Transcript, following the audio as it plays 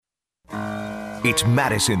It's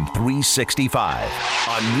Madison 365,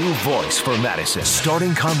 a new voice for Madison.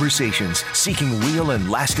 Starting conversations, seeking real and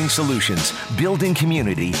lasting solutions, building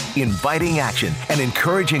community, inviting action, and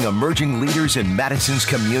encouraging emerging leaders in Madison's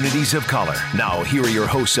communities of color. Now, here are your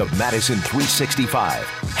hosts of Madison 365,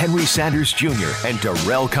 Henry Sanders Jr. and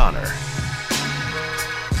Derrell Connor.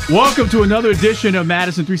 Welcome to another edition of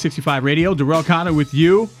Madison 365 Radio. Derrell Connor with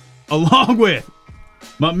you, along with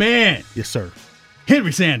my man. Yes, sir.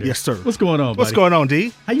 Henry Sanders. Yes, sir. What's going on, buddy? What's going on,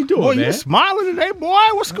 D? How you doing, boy, man? You smiling today, boy?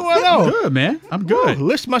 What's going on? I'm good, man. I'm good.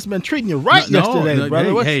 List must have been treating you right yesterday,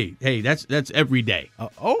 brother. Hey, that's every day.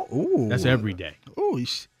 That's every day.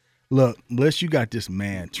 Look, Liz, you got this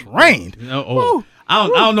man trained. I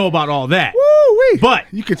don't know about all that. Woo-wee. But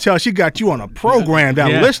you can tell she got you on a program,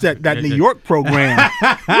 that New York program.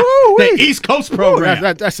 The East Coast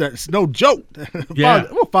program. That's no joke.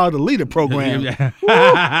 We'll follow the leader program.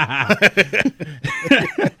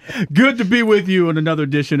 Good to be with you on another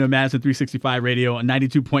edition of Madison 365 Radio on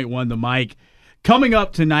 92.1 The Mic. Coming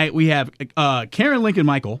up tonight, we have Karen Lincoln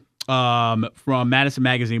Michel from Madison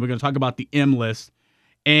Magazine. We're going to talk about the M list.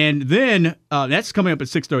 And then that's coming up at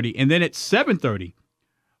 6:30. And then at 7:30,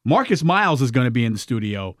 Marcus Miles is going to be in the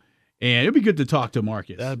studio. And it'll be good to talk to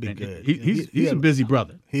Marcus. That'd be good. He's a busy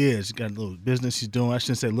brother. He is. He's got a little business he's doing. I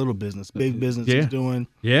shouldn't say little business. Big business he's doing.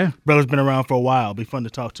 Yeah. Brother's been around for a while. It'll be fun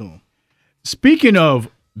to talk to him. Speaking of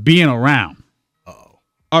being around,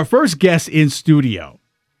 our first guest in studio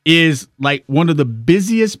is like one of the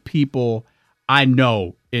busiest people I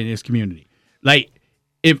know in this community. Like,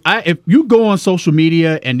 if you go on social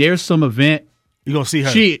media and there's some event, you're gonna see her.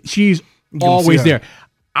 She's always there.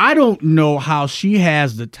 I don't know how she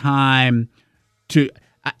has the time to.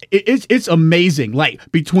 It's amazing.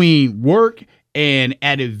 Like between work and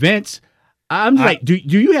at events, I'm like, do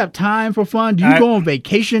you have time for fun? Do you go on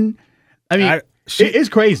vacation? I mean, it's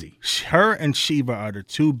crazy. Her and Sheba are the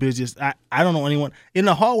two busiest. I don't know anyone in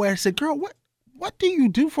the hallway. I said, "Girl, what do you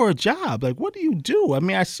do for a job? Like, what do you do? I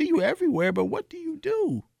mean, I see you everywhere, but what do you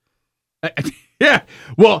do?" Yeah.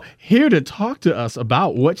 Well, here to talk to us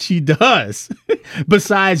about what she does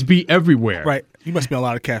besides be everywhere. Right. You must be on a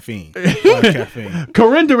lot of caffeine.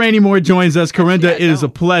 Corinda Rainey Moore joins us. Corinda, it is a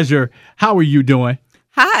pleasure. How are you doing?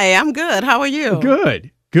 Hi, I'm good. How are you?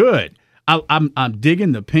 Good. I'm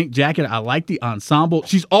digging the pink jacket. I like the ensemble.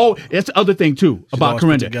 That's the other thing too about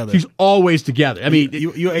Corinda. She's always together. I mean,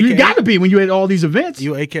 you got to be when you're at all these events.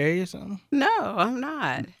 You AKA or something? No, I'm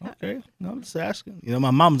not. Okay, no, I'm just asking. You know,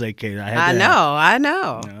 my mom's AKA. I know.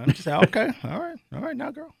 I'm just saying, okay, all right,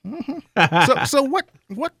 now, girl. Mm-hmm. So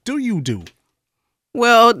what do you do?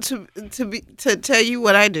 Well, to tell you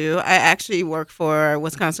what I do, I actually work for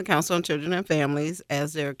Wisconsin Council on Children and Families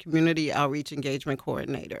as their community outreach engagement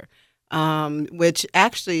coordinator. Which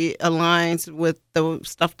actually aligns with the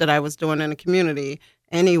stuff that I was doing in the community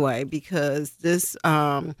anyway, because this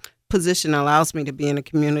position allows me to be in the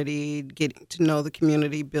community, getting to know the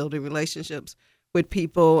community, building relationships with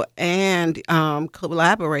people, and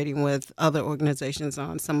collaborating with other organizations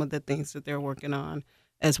on some of the things that they're working on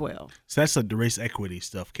as well. So that's the race equity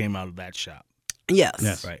stuff came out of that shop.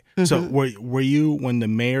 Yes. Right. Mm-hmm. So were you, when the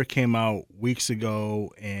mayor came out weeks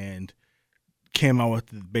ago and came out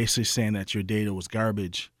with basically saying that your data was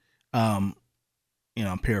garbage, I'm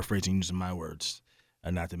paraphrasing using my words,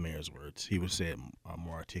 not the mayor's words. He would say it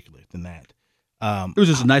more articulate than that. It was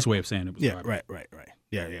just a nice way of saying it was garbage. Right.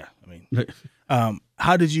 Yeah. I mean,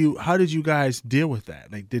 how did you guys deal with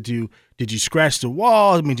that? Like, did you scratch the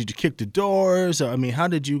walls? I mean, did you kick the doors? I mean, how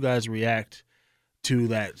did you guys react to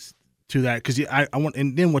that? Because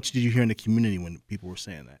and then what did you hear in the community when people were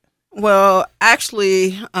saying that? Well,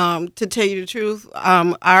 actually, to tell you the truth,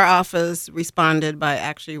 our office responded by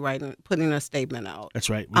actually putting a statement out. That's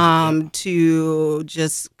right. To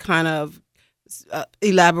just kind of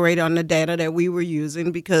elaborate on the data that we were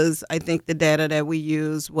using, because I think the data that we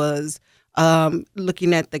used was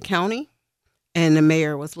looking at the county, and the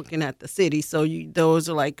mayor was looking at the city. So those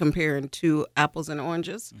are like comparing two apples and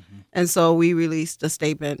oranges. Mm-hmm. And so we released a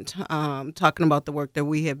statement talking about the work that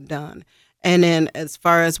we have done. And then as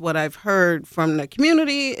far as what I've heard from the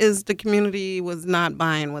community is the community was not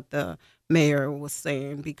buying what the mayor was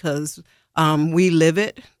saying, because we live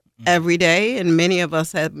it every day. And many of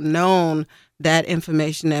us have known that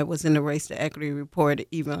information that was in the Race to Equity report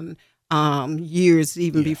even years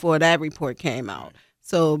before that report came out.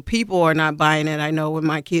 So people are not buying it. I know when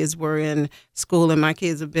my kids were in school, and my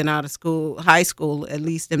kids have been out of school, high school, at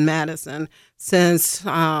least in Madison, since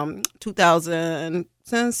 2000.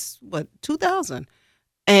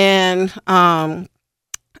 And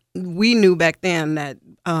we knew back then that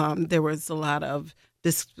there was a lot of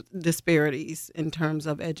disparities in terms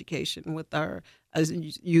of education with our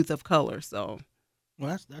youth of color. So,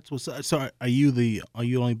 well, that's what's so. Are you the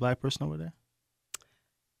only black person over there?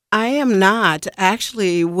 I am not.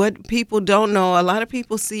 Actually, what people don't know, a lot of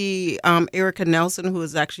people see Erica Nelson, who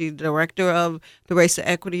is actually the director of the Race to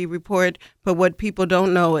Equity Report, but what people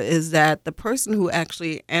don't know is that the person who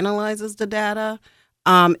actually analyzes the data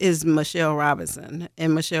is Michelle Robinson.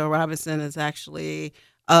 And Michelle Robinson is actually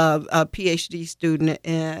a PhD student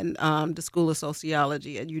in the School of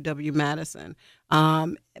Sociology at UW-Madison.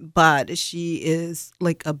 But she is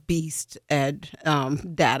like a beast at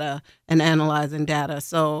data and analyzing data.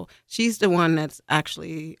 So she's the one that's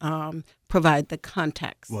actually provide the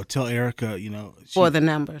context. Well, tell Erica, for the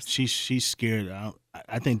numbers. She's scared.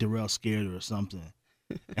 I think Derrell's scared her or something.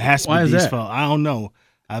 It has to Why be is these that? folks. I don't know.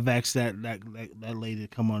 I've asked that lady to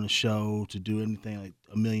come on the show to do anything like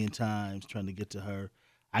a million times, trying to get to her.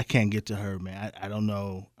 I can't get to her, man. I don't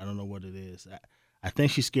know. I don't know what it is. I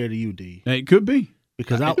think she's scared of you, D. It could be.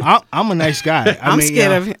 Because I'm a nice guy. I'm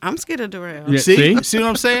scared of Derrell. Yeah, see what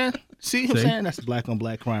I'm saying? See what I'm See? saying? That's black on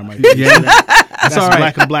black crime right there. Yeah. That's all right.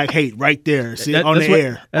 black on black hate right there. See, on the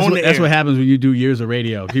air. That's what happens when you do years of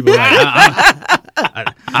radio. People are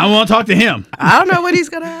like, I want to talk to him. I don't know what he's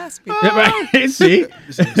going to ask me. Yeah, right. See?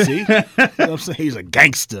 See? You know what I'm saying? He's a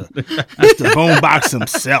gangster. Mr. Bonebox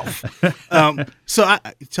himself. So I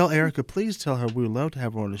tell Erica, please tell her we would love to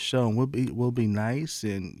have her on the show, and we'll be nice,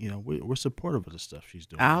 and we're supportive of the stuff she's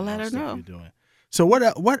doing. I'll let her know. You're doing. So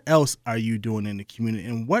what else are you doing in the community,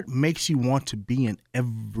 and what makes you want to be in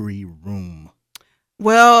every room?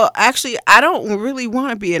 Well, actually, I don't really want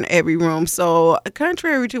to be in every room. So,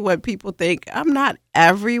 contrary to what people think, I'm not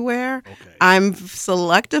everywhere. Okay. I'm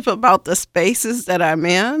selective about the spaces that I'm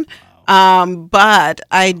in. But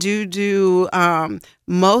I do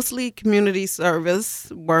mostly community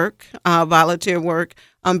service work, volunteer work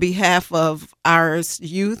on behalf of our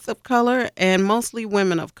youth of color and mostly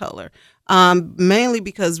women of color. Mainly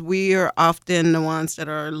because we are often the ones that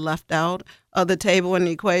are left out of the table in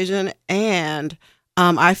the equation, and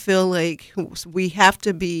I feel like we have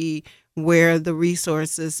to be where the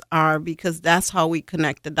resources are, because that's how we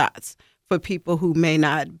connect the dots for people who may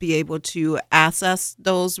not be able to access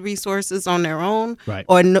those resources on their own, Right.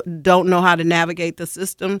 or don't know how to navigate the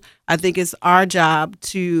system. I think it's our job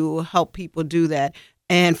to help people do that.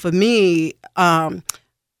 And for me,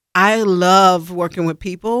 I love working with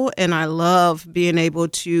people, and I love being able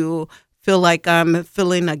to feel like I'm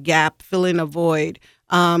filling a gap, filling a void.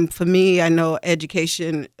 For me, I know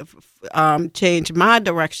education changed my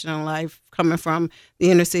direction in life, coming from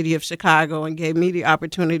the inner city of Chicago, and gave me the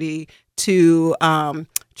opportunity to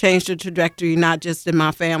change the trajectory, not just in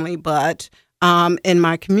my family, but in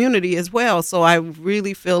my community as well. So I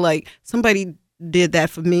really feel like somebody did that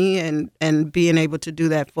for me, and being able to do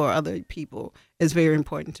that for other people is very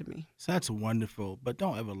important to me. So that's wonderful, but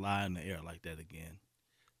don't ever lie in the air like that again.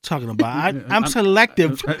 Talking about, I'm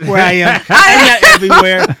selective where I am. I'm not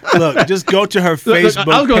everywhere. Look, just go to her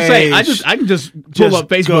Facebook I was gonna page. say, I can just pull up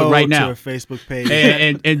Facebook right now Go to her Facebook page.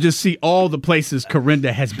 and just see all the places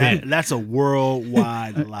Corinda has been. That's a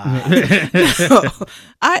worldwide lie.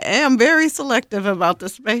 I am very selective about the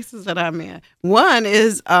spaces that I'm in. One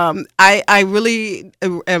is I really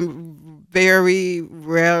am very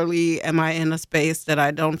rarely am I in a space that I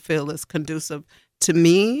don't feel is conducive to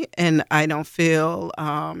me, and I don't feel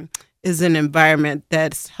is an environment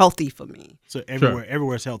that's healthy for me. So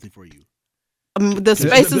everywhere's healthy for you. The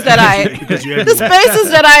spaces that I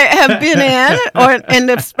have been in, and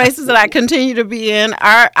the spaces that I continue to be in,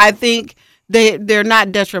 I think they're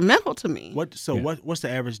not detrimental to me. What's the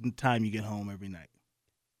average time you get home every night?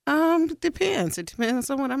 Depends. It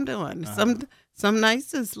depends on what I'm doing. Some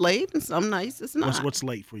nights it's late, and some nights it's not. What's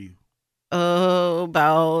late for you?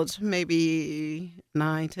 About maybe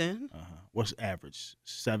 9, 10. What's average?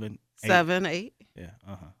 7, 8? 7, 8. Yeah.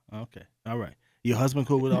 Okay. All right. Your husband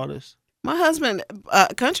cool with all this? My husband,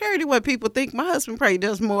 contrary to what people think, my husband probably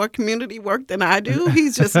does more community work than I do.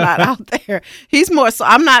 He's just not out there. He's more so.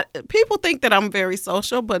 I'm not. People think that I'm very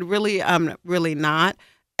social, but really, I'm really not.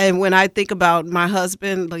 And when I think about my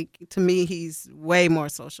husband, like, to me, he's way more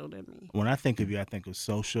social than me. When I think of you, I think of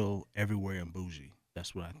social, everywhere, and bougie.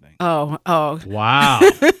 That's what I think. Oh. Wow.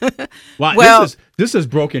 Wow. Well, this is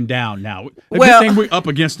broken down now. Well, Good thing we're up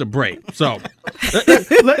against the break. So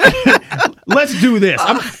let's do this.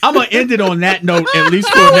 I'm gonna end it on that note, at least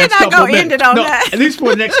for the next couple minutes. End it on that. At least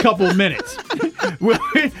for the next couple of minutes.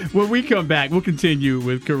 When we come back, we'll continue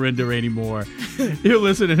with Corinda Rainey Moore. You're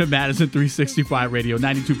listening to Madison 365 Radio,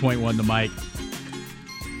 92.1 The Mic.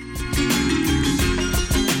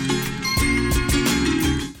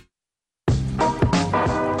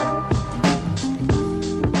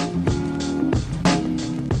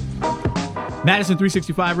 Madison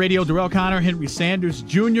 365 Radio, Derrell Connor, Henry Sanders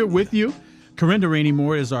Jr. with you. Corinda Rainey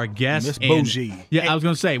Moore is our guest. Miss Bougie. Yeah, I was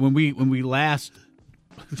going to say, when we last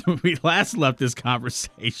left this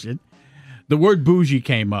conversation, the word bougie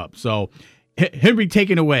came up. So, Henry,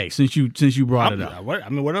 take it away since you brought it up.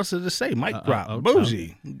 What else did it say? Mic drop.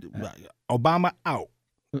 Bougie. Obama out.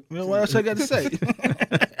 What else I got to say?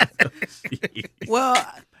 Well,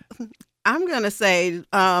 I'm gonna say,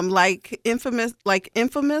 like infamous,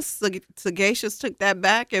 Sagacious took that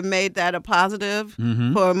back and made that a positive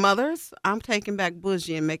for mothers. I'm taking back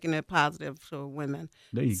bougie and making it positive for women.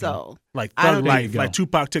 There you go. Like Thug Life, like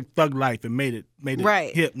Tupac took Thug Life and made it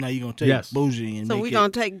right. hip. Now you're gonna take bougie and we're gonna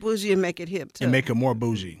take bougie and make it hip too, and make it more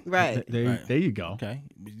bougie. Right. There you go. Okay,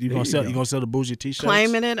 you gonna sell the bougie T-shirts,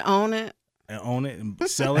 claiming it, own it, and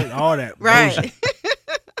sell it, all that. Right.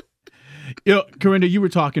 Corinda, you were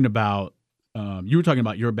talking about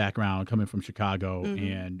your background coming from Chicago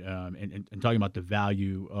and talking about the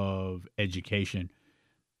value of education.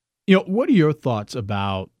 What are your thoughts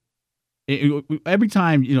about every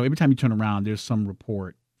time you turn around, there's some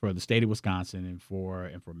report for the state of Wisconsin and for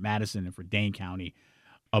Madison and for Dane County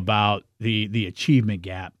about the achievement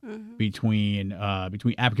gap between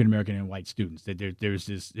African American and white students. That there's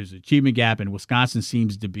an achievement gap, and Wisconsin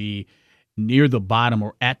seems to be near the bottom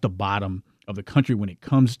or at the bottom of the country when it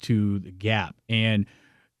comes to the gap. And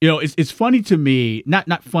it's funny to me,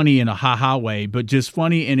 not funny in a ha-ha way, but just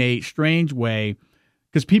funny in a strange way,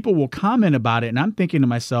 because people will comment about it, and I'm thinking to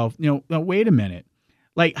myself, now, wait a minute.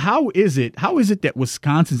 Like, how is it that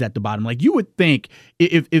Wisconsin's at the bottom? Like, you would think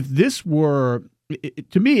if this were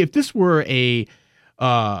a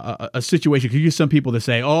situation, because you get some people that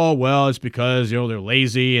say, oh, well, it's because they're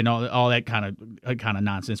lazy and all that kind of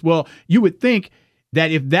nonsense. Well, you would think that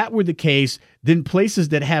if that were the case, then places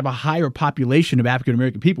that have a higher population of African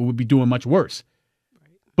American people would be doing much worse.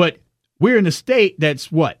 Right. But we're in a state that's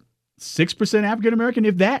 6% African American,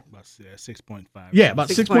 if that. About 6.5. Yeah, about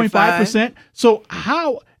 6.5%. So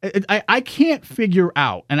how I can't figure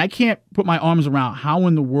out, and I can't put my arms around how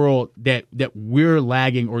in the world that we're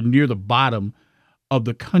lagging or near the bottom of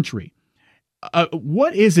the country.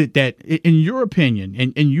 What is it that, in your opinion,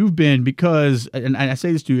 and you've been, because, and I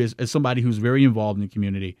say this to you as somebody who's very involved in the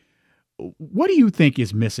community, what do you think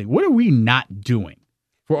is missing? What are we not doing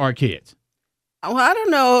for our kids? Well, I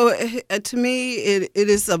don't know. To me, it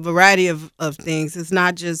is a variety of things. It's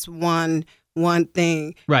not just one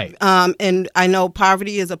thing. Right. And I know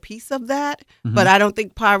poverty is a piece of that, but I don't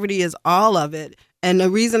think poverty is all of it. And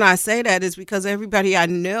the reason I say that is because everybody I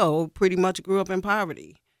know pretty much grew up in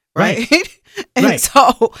poverty. Right. And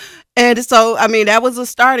so, I mean, that was a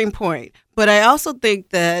starting point. But I also think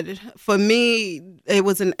that for me, it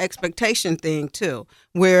was an expectation thing too.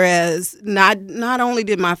 Whereas not only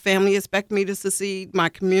did my family expect me to succeed, my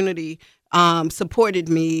community supported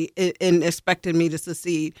me and expected me to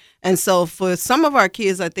succeed. And so for some of our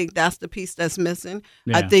kids, I think that's the piece that's missing.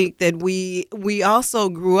 Yeah. I think that we also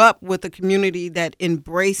grew up with a community that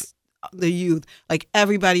embraced the youth, like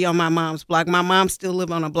everybody on my mom's block. My mom still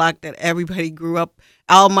lived on a block that everybody grew up.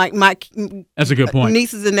 All my that's a good point.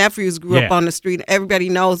 Nieces and nephews grew up on the street. Everybody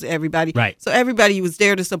knows everybody. Right. So everybody was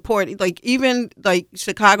there to support. Like, even like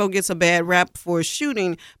Chicago gets a bad rap for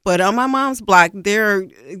shooting, but on my mom's block, they're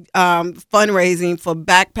fundraising for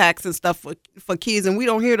backpacks and stuff for kids, and we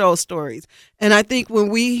don't hear those stories. And I think when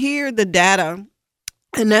we hear the data,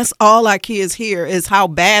 and that's all our kids hear, is how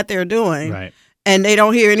bad they're doing. Right. And they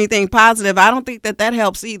don't hear anything positive, I don't think that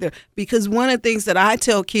helps either. Because one of the things that I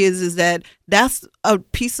tell kids is that that's a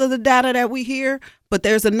piece of the data that we hear, but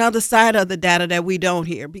there's another side of the data that we don't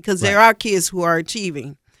hear, because there are kids who are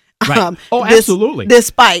achieving. Right. Absolutely.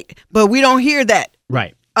 Despite, but we don't hear that.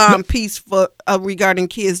 Right. Piece for regarding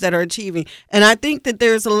kids that are achieving. And I think that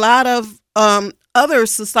there's a lot of other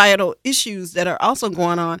societal issues that are also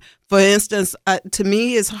going on. For instance, to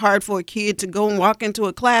me, it's hard for a kid to go and walk into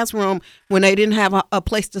a classroom when they didn't have a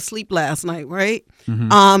place to sleep last night, right?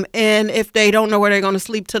 Mm-hmm. And if they don't know where they're going to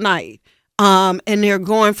sleep tonight, and they're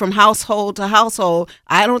going from household to household,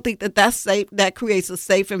 I don't think that that's safe. That creates a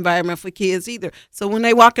safe environment for kids either. So when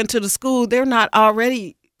they walk into the school, they're not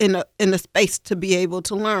already in a space to be able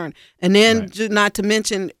to learn. And then, not to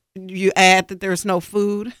mention, you add that there's no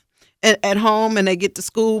food at home, and they get to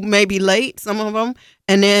school maybe late, some of them,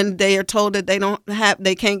 and then they are told that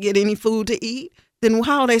they can't get any food to eat. Then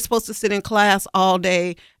how are they supposed to sit in class all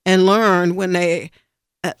day and learn when they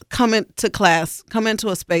come into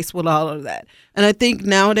a space with all of that? And I think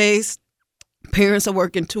nowadays parents are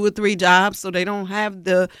working 2 or 3 jobs, so they don't have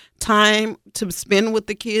the time to spend with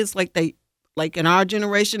the kids like they Like in our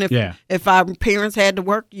generation, Yeah. if our parents had to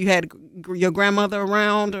work, you had your grandmother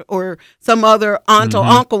around or some other aunt or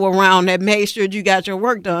uncle around that made sure you got your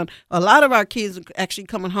work done. A lot of our kids are actually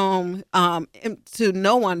coming home to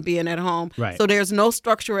no one being at home. Right. So there's no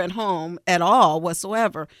structure at home at all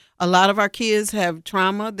whatsoever. A lot of our kids have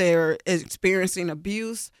trauma. They're experiencing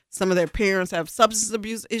abuse. Some of their parents have substance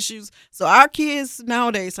abuse issues. So our kids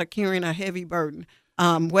nowadays are carrying a heavy burden.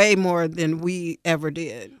 Way more than we ever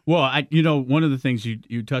did. Well, one of the things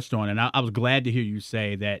you touched on, and I was glad to hear you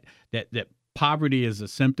say that poverty is a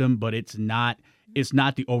symptom, but it's not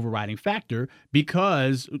the overriding factor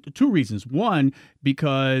because two reasons. One,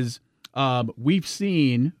 because we've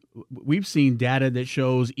seen data that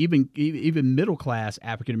shows even middle class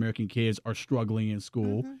African American kids are struggling in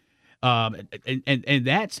school. Mm-hmm. And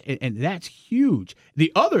that's huge.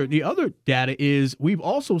 The other data is we've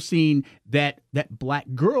also seen that black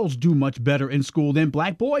girls do much better in school than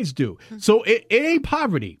black boys do. So it ain't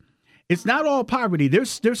poverty. It's not all poverty.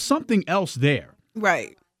 There's something else there.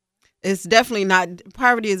 Right. It's definitely not.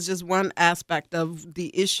 Poverty is just one aspect of the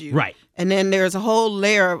issue. Right. And then there's a whole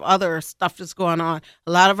layer of other stuff that's going on.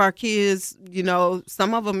 A lot of our kids,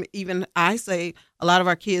 some of them, even I say, a lot of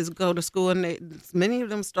our kids go to school and many of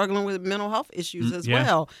them struggling with mental health issues as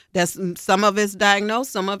well. Some of it's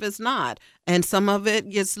diagnosed, some of it's not. And some of it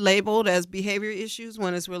gets labeled as behavior issues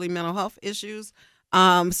when it's really mental health issues.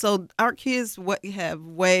 So our kids have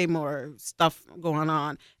way more stuff going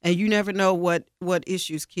on, and you never know what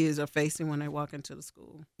issues kids are facing when they walk into the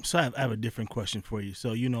school. So I have a different question for you.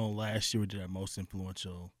 So, last year we did our most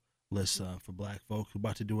influential list for black folks. We're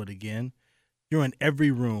about to do it again. You're in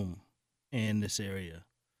every room in this area.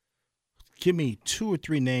 Give me 2 or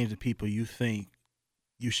 3 names of people you think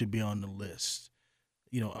you should be on the list.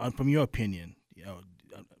 From your opinion.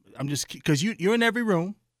 I'm just because you're in every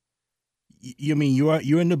room. You're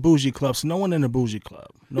in the bougie club, so no one in the bougie club.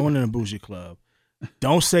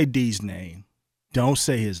 Don't say D's name. Don't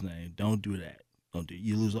say his name. Don't do that.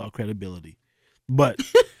 You lose all credibility. But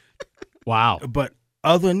wow. But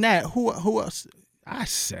other than that, who else? I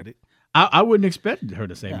said it. I wouldn't expect her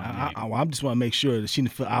to say my name. I just want to make sure that she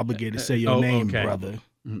didn't feel obligated to say your name, okay. brother.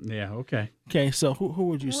 Yeah, okay. Okay, so who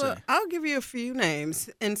would you say? I'll give you a few names.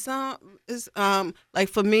 And some is like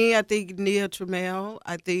for me, I think Nia Trammell.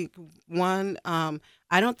 I think one, I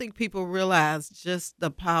don't think people realize just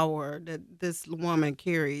the power that this woman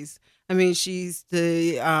carries. I mean, she's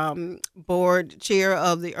the board chair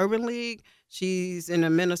of the Urban League. She's an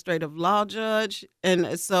administrative law judge.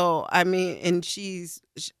 And so, and she's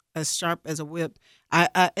as sharp as a whip.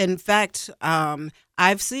 In fact,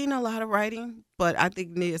 I've seen a lot of writing, but I think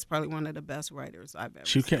Nia is probably one of the best writers I've ever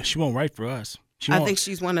seen. She won't write for us. I think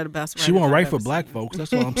she's one of the best writers. She won't write for I've black seen. folks.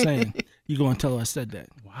 That's what I'm saying. You going to tell her I said that.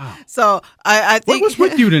 Wow. So I think. What's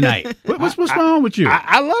with you tonight? What's wrong with you?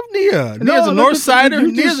 I love Nia. Nia's a North Sider.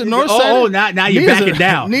 Nia's a North Sider. Oh, now you're backing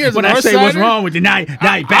down. Nia's when a I North say Sider. what's wrong with you, now you're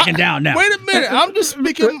backing down now. Wait a minute. I'm just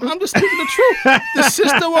speaking the truth.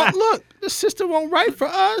 The sister won't write for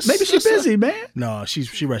us. Maybe she's busy, man. No,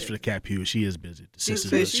 she writes for the Cap Hughes. She is busy. The sister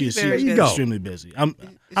she's she's very extremely busy.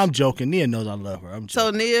 I'm joking. Nia knows I love her. I'm joking.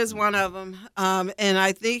 So Nia's one of them, and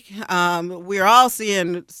I think we're all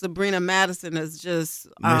seeing Sabrina Madison as just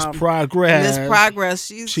Miss Progress. Miss Progress.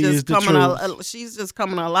 She's just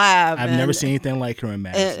coming alive. I've never seen anything like her in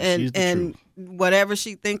Madison. She's the truth. Whatever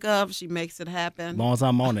she think of, she makes it happen. As long as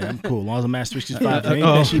I'm on it, I'm cool. As long as I'm at 365,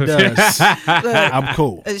 anything she does, I'm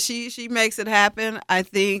cool. She makes it happen. I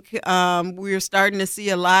think we're starting to see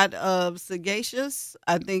a lot of Sagacious.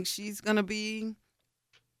 I think she's going to be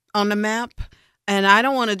on the map. And I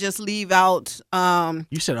don't want to just leave out.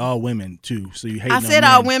 You said all women, too, so you hate I said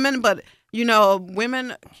all women, but,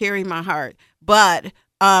 women carry my heart. But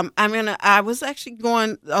I was actually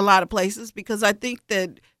going a lot of places because I think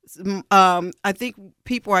that I think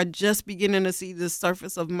people are just beginning to see the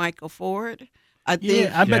surface of Michael Ford. I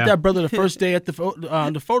met that brother the first day at the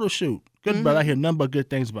photo shoot. Good brother. I hear nothing but good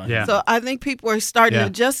things about him. So I think people are starting to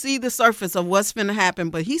just see the surface of what's finna happen,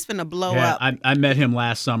 but he's finna blow up. I met him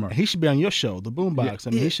last summer. He should be on your show, The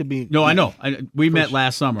Boombox. He should be. No, I know. We met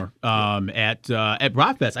last summer at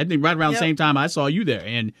Rockfest. I think right around the same time I saw you there,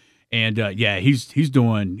 and he's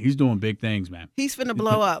doing big things, man. He's finna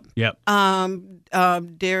blow up. Yep.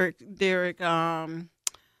 Derek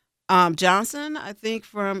Johnson, I think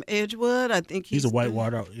from Edgewood. I think he's a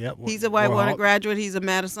Whitewater. Yep. He's a Whitewater graduate. He's a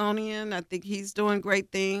Madisonian. I think he's doing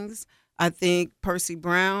great things. I think Percy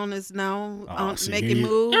Brown is now making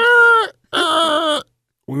moves.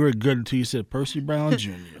 We were good until you said Percy Brown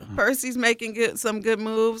Jr. Percy's making some good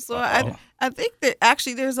moves. So I think that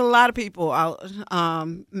actually there's a lot of people out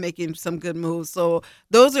making some good moves. So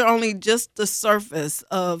those are only just the surface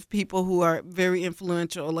of people who are very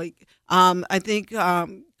influential. Like I think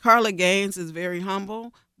Carla Gaines is very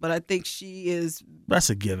humble, but I think she is. That's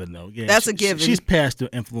a given, though. Yeah, that's a given. She's past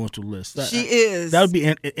the influential list. She is. That would be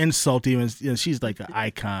an insult. Even she's like an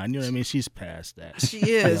icon. You know what I mean? She's past that. She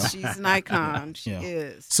is. She's an icon. She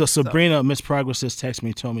is. So Sabrina, Miss Progress, just texted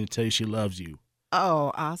me, told me to tell you she loves you.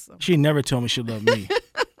 Oh, awesome. She never told me she loved me.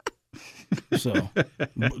 So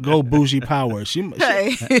go bougie power.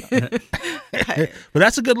 Hey. But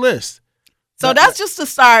that's a good list. So that's just the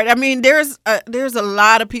start. I mean, there's a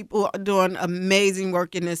lot of people doing amazing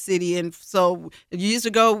work in this city, and so years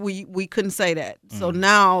ago we couldn't say that. So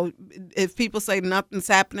now, if people say nothing's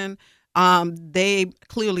happening, they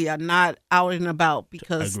clearly are not out and about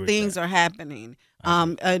because things are happening.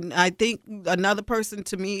 And I think another person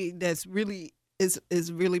to me that's really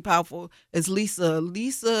is really powerful is Lisa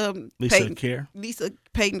Payton Care. Lisa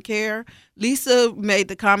Payton Care. Lisa made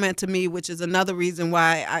the comment to me, which is another reason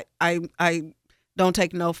why I don't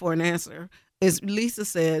take no for an answer. Is Lisa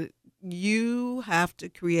said, you have to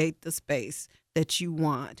create the space that you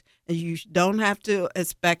want, and you don't have to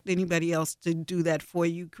expect anybody else to do that for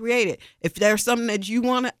you. Create it. If there's something that you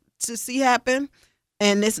want to see happen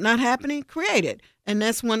and it's not happening, create it. And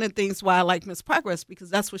that's one of the things why I like Miss Progress, because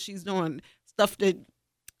that's what she's doing. Stuff that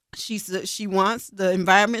she wants, the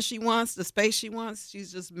environment she wants, the space she wants,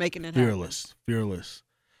 she's just making it happen. Fearless.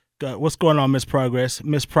 What's going on, Miss Progress?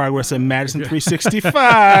 Miss Progress at Madison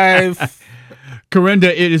 365.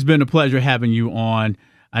 Corinda, it has been a pleasure having you on.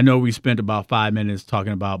 I know we spent about 5 minutes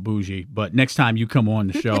talking about bougie, but next time you come on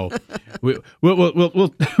the show,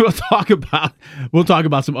 we'll talk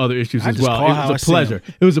about some other issues as well. It was a pleasure.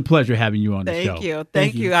 It was a pleasure having you on the show.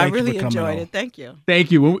 Thank you. I really enjoyed it. Thank you. Thank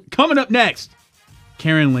you. Coming up next,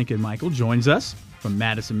 Karen Lincoln Michel joins us from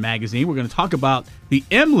Madison Magazine. We're going to talk about the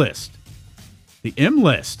M List. The M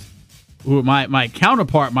List. Ooh, my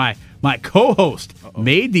counterpart, my co-host,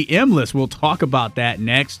 made the M List. We'll talk about that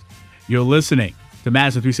next. You're listening to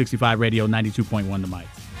Madison 365 Radio, 92.1 The Mic.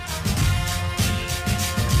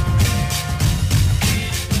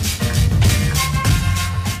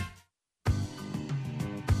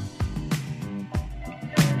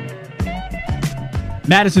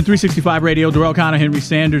 Madison 365 Radio, Derrell Connor, Henry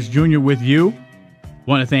Sanders Jr. with you.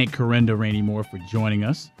 Want to thank Corinda Rainey Moore for joining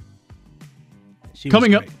us.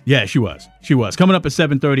 Coming up, yeah, she was. Coming up at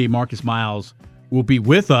 7:30, Marcus Miles will be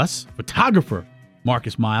with us. Photographer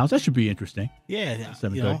Marcus Miles. That should be interesting. Yeah,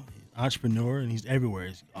 entrepreneur, and he's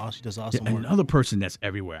everywhere. She does awesome work. Another person that's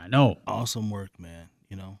everywhere. I know. Awesome work, man.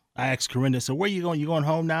 I asked Corinda, so where you going? You going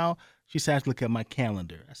home now? She said, I have to look at my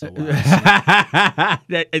calendar. I said, wow.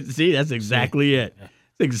 See, that's exactly it.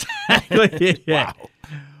 That's exactly it.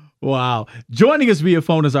 Wow. Joining us via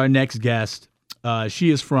phone is our next guest.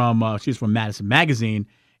 She's from Madison Magazine,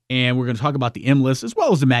 and we're going to talk about the M List as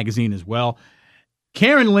well as the magazine as well.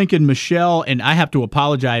 Karen Lincoln Michel, and I have to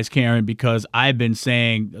apologize, Karen, because I've been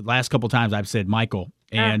saying the last couple times I've said Michael,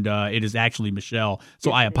 and it is actually Michelle.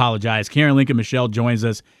 So I apologize. Karen Lincoln Michel joins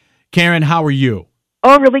us. Karen, how are you?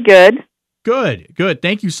 Oh, really good. Good.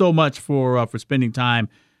 Thank you so much for spending time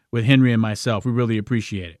with Henry and myself. We really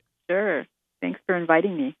appreciate it. Sure. Thanks for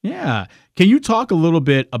inviting me. Yeah. Can you talk a little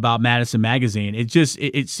bit about Madison Magazine?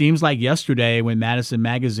 It seems like yesterday when Madison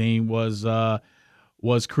Magazine was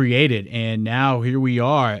created, and now here we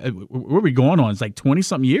are. Where are we going on? It's like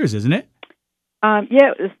 20-something years, isn't it?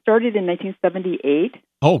 Yeah, it started in 1978.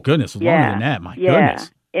 Oh, goodness. Longer than that. My goodness.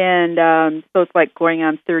 And so it's like going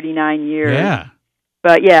on 39 years. Yeah.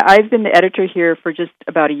 But, yeah, I've been the editor here for just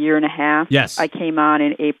about a year and a half. Yes. I came on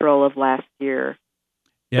in April of last year.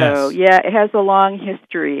 Yes. So, yeah, it has a long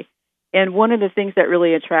history. And one of the things that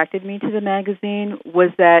really attracted me to the magazine was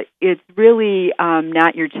that it's really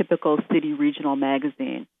not your typical city regional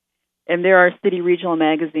magazine. And there are city regional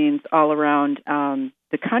magazines all around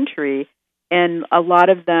the country, and a lot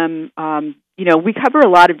of them, we cover a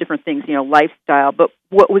lot of different things, lifestyle. But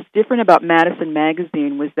what was different about Madison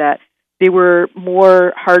Magazine was that they were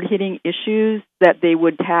more hard-hitting issues that they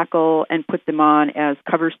would tackle and put them on as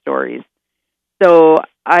cover stories. So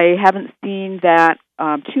I haven't seen that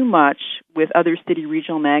too much with other city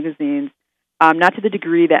regional magazines, not to the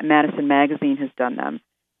degree that Madison Magazine has done them.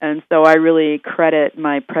 And so I really credit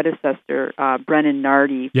my predecessor, Brennan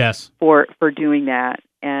Nardi, for doing that.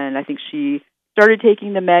 And I think she started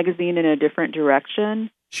taking the magazine in a different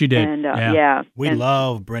direction. She did. And yeah. We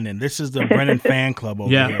love Brennan. This is the Brennan fan club over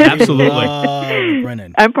Yeah, here. absolutely. We love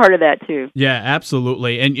Brennan. I'm part of that too. Yeah,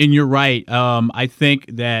 absolutely. And you're right. I think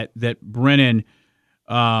that Brennan,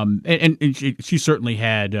 and she certainly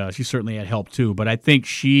had help too. But I think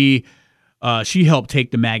she helped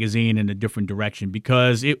take the magazine in a different direction,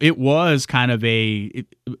 because it was kind of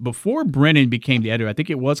before Brennan became the editor, I think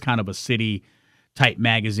it was kind of a city type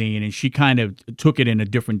magazine, and she kind of took it in a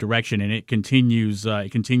different direction, and it continues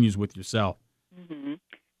with yourself. Mm-hmm.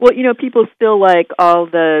 Well, people still like all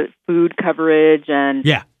the food coverage and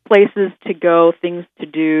places to go, things to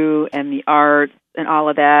do, and the arts and all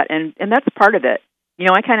of that, and that's part of it.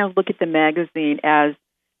 I kind of look at the magazine as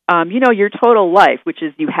your total life, which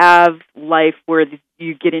is you have life where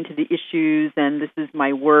you get into the issues and this is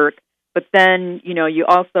my work, but then, you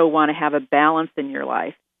also want to have a balance in your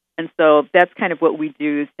life. And so that's kind of what we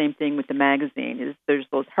do. Same thing with the magazine, is there's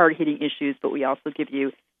those hard-hitting issues, but we also give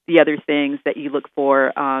you the other things that you look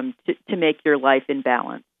for to make your life in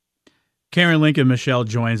balance. Karen Lincoln Michel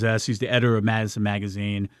joins us. She's the editor of Madison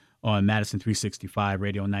Magazine on Madison 365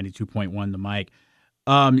 Radio 92.1 The Mic.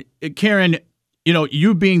 Karen,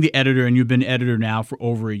 you being the editor, and you've been editor now for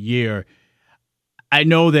over a year, I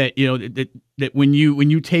know that that when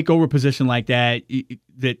you take over a position like that,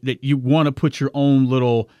 that you want to put your own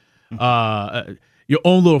little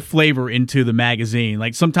flavor into the magazine.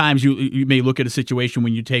 Like sometimes you may look at a situation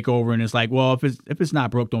when you take over and it's like, well, if it's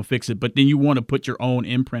not broke, don't fix it. But then you want to put your own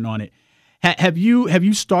imprint on it. Have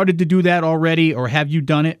you started to do that already, or have you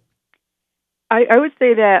done it? I would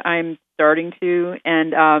say that I'm starting to,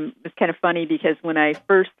 and it's kind of funny because when I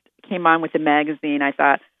first came on with the magazine, I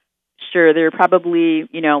thought, sure, there are probably,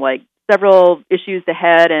 like several issues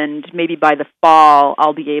ahead, and maybe by the fall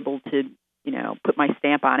I'll be able to, put my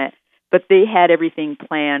stamp on it. But they had everything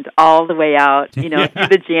planned all the way out, through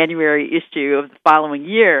the January issue of the following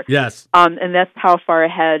year. Yes. And that's how far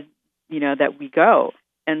ahead, that we go.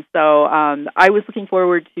 And so I was looking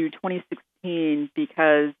forward to 2016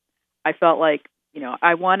 because I felt like,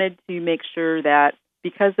 I wanted to make sure that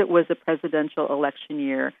because it was a presidential election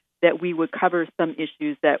year, that we would cover some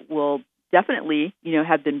issues that will definitely,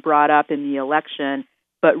 have been brought up in the election,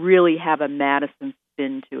 but really have a Madison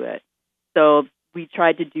spin to it. So we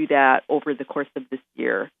tried to do that over the course of this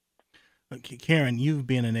year. Karen, you've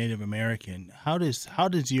been a Native American. How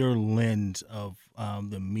does your lens of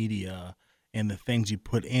the media and the things you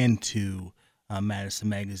put into Madison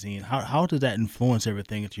Magazine, how does that influence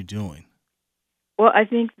everything that you're doing? Well, I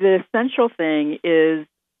think the central thing is,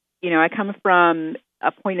 I come from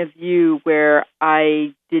a point of view where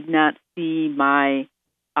I did not see my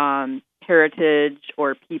heritage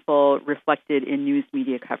or people reflected in news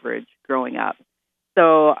media coverage growing up.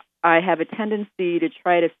 So I have a tendency to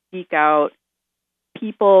try to seek out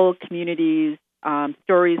people, communities,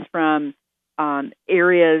 stories from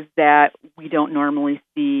areas that we don't normally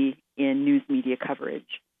see in news media coverage.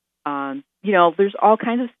 There's all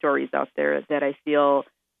kinds of stories out there that I feel,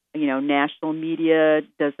 national media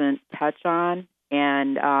doesn't touch on,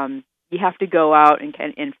 and you have to go out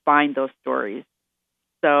and find those stories.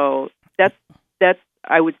 So that's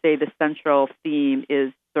I would say the central theme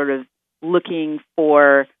is sort of looking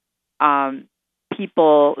for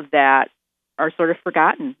people that are sort of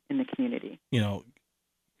forgotten in the community.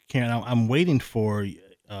 Karen, I'm waiting for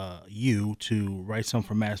you to write something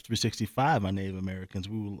for Mass 365 on Native Americans.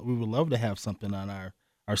 We would love to have something on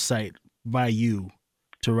our site by you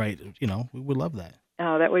to write. We would love that.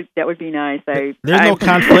 Oh, that would be nice. There's no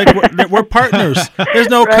conflict. We're partners. There's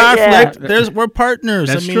no conflict. Yeah. We're partners.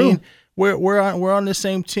 That's true. We're on the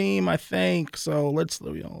same team, I think. So let's.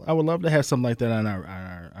 I would love to have something like that on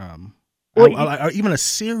our even a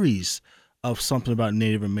series of something about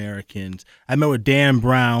Native Americans. I met with Dan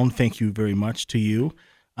Brown. Thank you very much to you.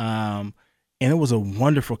 And it was a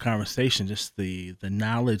wonderful conversation. Just the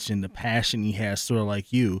knowledge and the passion he has, sort of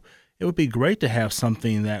like you. It would be great to have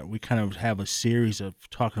something that we kind of have a series of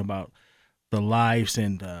talking about the lives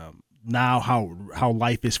and now how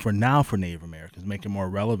life is for Native Americans, make it more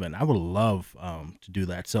relevant. I would love to do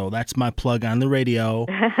that. So that's my plug on the radio.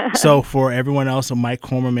 So for everyone else, Mike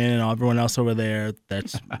Cormerman and everyone else over there,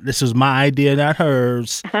 this is my idea, not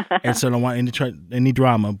hers. And so I don't want any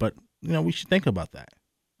drama, but we should think about that.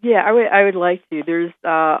 Yeah, I would like to. There's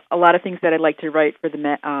a lot of things that I'd like to write for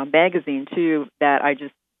the magazine too that I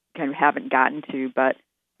just kind of haven't gotten to. But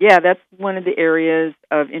yeah, that's one of the areas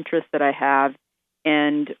of interest that I have.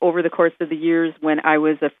 And over the course of the years, when I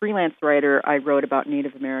was a freelance writer, I wrote about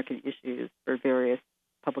Native American issues for various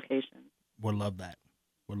publications. We'll love that.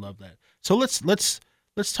 So let's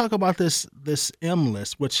let's talk about this M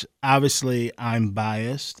list, which obviously I'm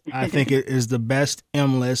biased. I think it is the best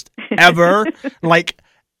M list ever, like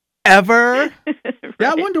ever. Right.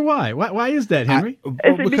 Yeah, I wonder why. Why is that, Henry? Is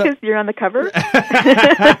it because you're on the cover?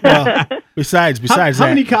 Well, besides how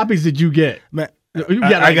many copies did you get? You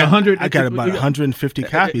got like 100. I got about 150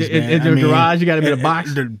 copies, man. In the garage, you got them in a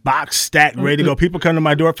box. The box stacked, ready to go. People come to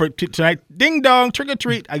my door for tonight. Ding dong, trick or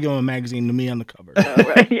treat. I give them a magazine to me on the cover. Oh,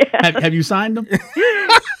 right. Yeah. Have you signed them?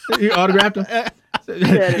 You autographed them?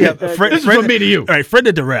 Yeah, this is from me to you. All right, friend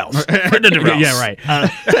of Derrell's. Friend of Derrell's. Yeah, right.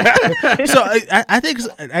 So I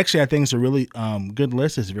think it's a really good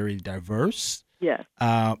list. It's very diverse. Yes.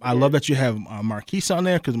 I love that you have Marquise on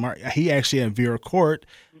there because he actually had Vera Court.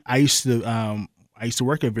 I used to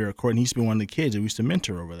work at Vera Court, and he's been one of the kids that we used to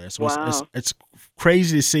mentor over there. So wow. it's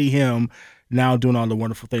crazy to see him now doing all the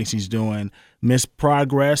wonderful things he's doing. Miss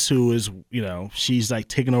Progress, who is, she's like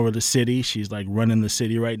taking over the city. She's like running the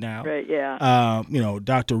city right now. Right, yeah.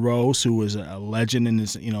 Dr. Rose, who is a legend in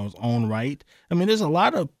his, his own right. I mean, there's a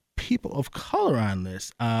lot of people of color on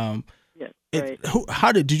this. Yes, right.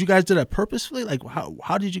 How did you guys do that purposefully? Like,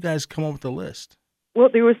 how did you guys come up with the list? Well,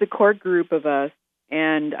 there was a core group of us,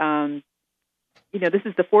 and this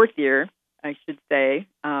is the fourth year, I should say.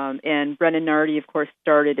 And Brennan Nardi, of course,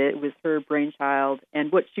 started it. It was her brainchild.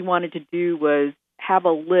 And what she wanted to do was have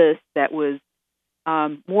a list that was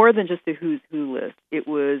more than just a who's who list. It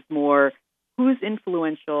was more who's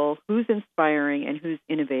influential, who's inspiring, and who's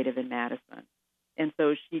innovative in Madison. And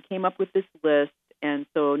so she came up with this list. And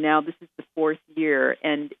so now this is the fourth year.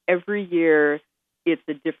 And every year it's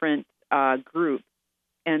a different group.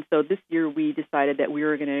 And so this year we decided that we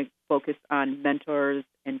were going to focus on mentors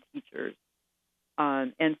and teachers.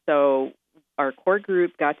 And so our core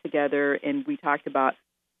group got together and we talked about,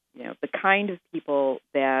 the kind of people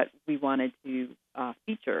that we wanted to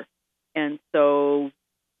feature. And so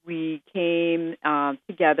we came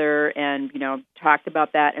together and, talked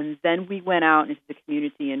about that. And then we went out into the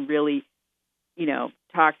community and really,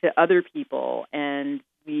 talked to other people. And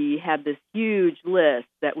we had this huge list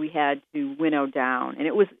that we had to winnow down. And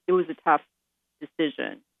it was a tough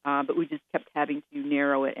decision, but we just kept having to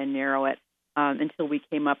narrow it until we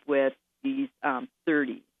came up with these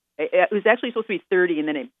 30. It was actually supposed to be 30, and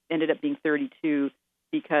then it ended up being 32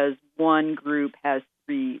 because one group has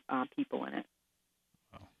 3 people in it.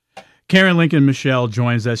 Karen Lincoln Michel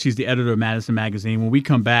joins us. She's the editor of Madison Magazine. When we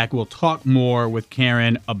come back, we'll talk more with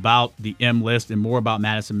Karen about the M list and more about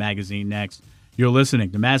Madison Magazine next. You're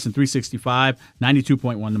listening to Madison 365,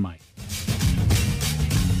 92.1 The Mic.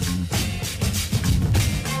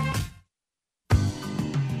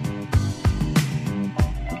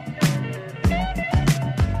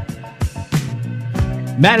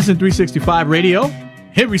 Madison 365 Radio.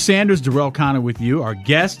 Henry Sanders, Derrell Connor with you. Our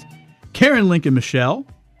guest, Karen Lincoln Michel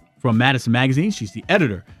from Madison Magazine. She's the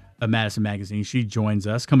editor of Madison Magazine. She joins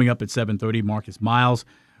us. Coming up at 7:30, Marcus Miles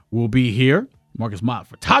will be here. Marcus Miles,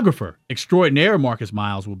 photographer extraordinaire Marcus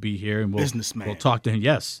Miles will be here. And businessman. We'll talk to him.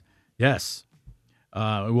 Yes.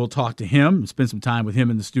 We'll talk to him and spend some time with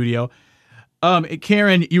him in the studio.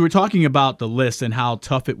 Karen, you were talking about the list and how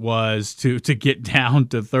tough it was to get down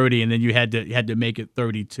to 30, and then you had to make it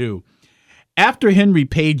 32. After Henry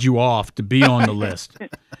paid you off to be on the list,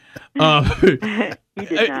 He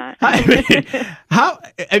did not.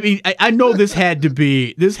 I know this had to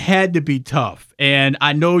be tough, and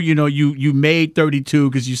I know you made 32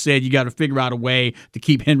 because you said you got to figure out a way to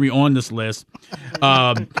keep Henry on this list.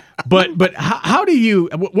 But how do you?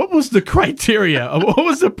 What was the criteria? What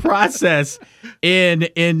was the process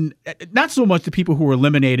in not so much the people who were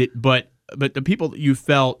eliminated, but the people that you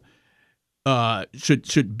felt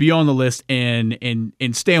should be on the list and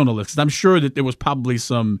stay on the list? 'Cause I'm sure that there was probably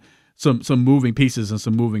some moving pieces and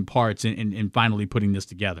some moving parts in finally putting this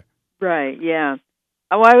together. Right. Yeah.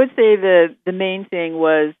 Well, I would say the main thing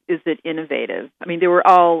was, is it innovative? I mean, there were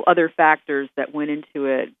all other factors that went into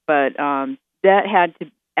it, but that had to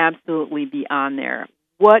absolutely be on there.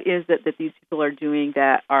 What is it that these people are doing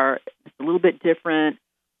that are a little bit different,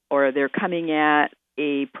 or they're coming at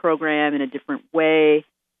a program in a different way?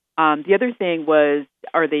 The other thing was,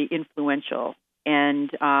 are they influential? And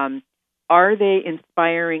are they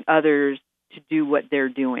inspiring others to do what they're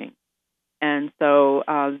doing? And so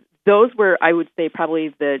those were, I would say,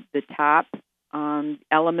 probably the top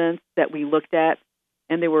elements that we looked at.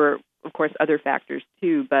 And there were, of course, other factors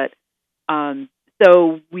too. But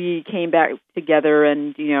so we came back together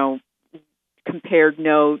and, compared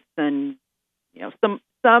notes, and,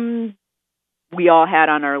 some we all had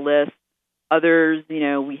on our list. Others, we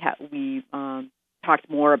talked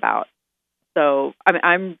more about. So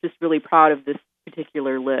I'm just really proud of this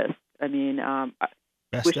particular list. I mean,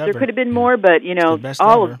 Best Wish ever. there could have been more, but the best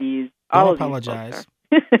all ever. of these. Don't All apologize. Of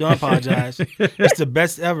these Don't apologize. It's the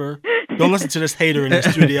best ever. Don't listen to this hater in the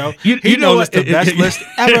studio. You He know knows what? it's the best list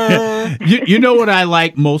ever. You know what I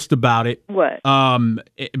like most about it? What?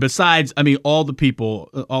 Besides, I mean, all the people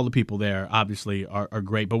there obviously are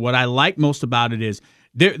great. But what I like most about it is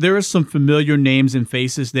there are some familiar names and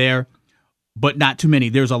faces there, but not too many.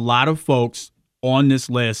 There's a lot of folks on this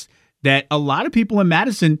list that a lot of people in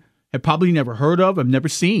Madison have probably never heard of, have never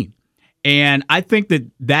seen. And I think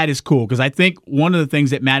that is cool because I think one of the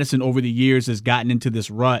things that Madison over the years has gotten into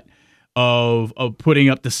this rut of putting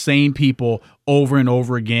up the same people over and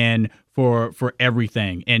over again for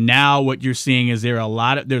everything. And now what you're seeing is there's a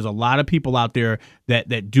lot of people out there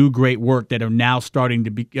that do great work that are now starting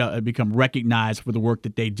to become recognized for the work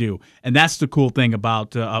that they do. And that's the cool thing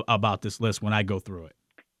about this list when I go through it.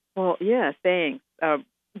 Well, yeah, thanks.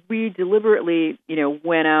 We deliberately,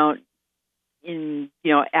 went out and,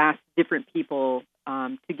 asked different people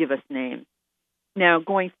to give us names. Now,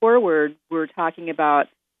 going forward, we're talking about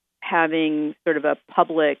having sort of a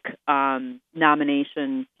public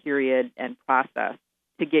nomination period and process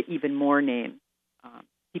to get even more names,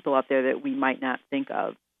 people out there that we might not think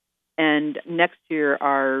of. And next year,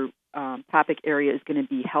 our topic area is going to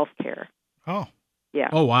be healthcare. Oh. Yeah.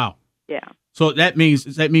 Oh, wow. Yeah. So that means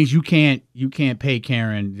you can't pay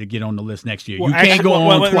Karen to get on the list next year. Well, you can't go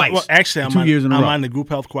on twice. Well, actually, I'm 2 years in a row. I'm on the group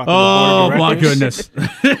health cooperative Oh board of my directors.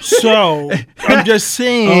 goodness! So I'm just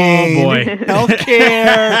saying, Oh, boy.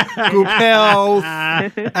 healthcare, group health.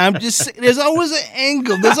 I'm just there's always an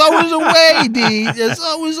angle. There's always a way, D. There's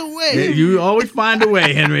always a way. You always find a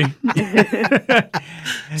way, Henry.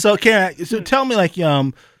 So Karen, tell me,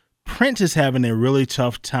 print is having a really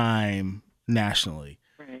tough time nationally.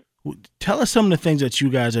 Right. Tell us some of the things that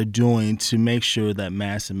you guys are doing to make sure that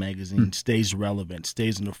Madison Magazine stays relevant,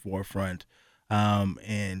 stays in the forefront, and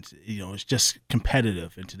it's just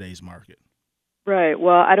competitive in today's market. Right.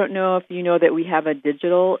 Well, I don't know if you know that we have a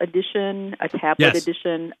digital edition, a tablet Yes.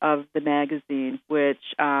 edition of the magazine, which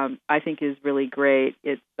I think is really great.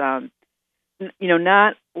 It's,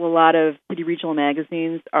 not a lot of city regional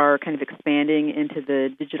magazines are kind of expanding into the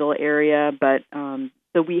digital area, but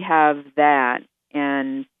so we have that.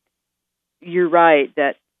 And you're right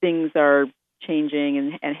that things are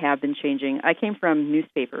changing and have been changing. I came from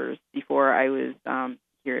newspapers before I was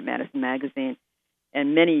here at Madison Magazine,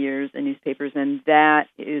 and many years in newspapers, and that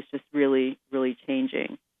is just really, really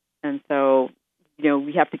changing. And so,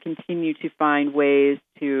 we have to continue to find ways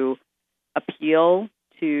to appeal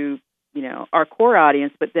to, our core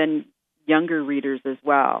audience, but then younger readers as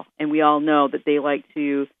well. And we all know that they like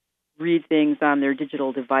to read things on their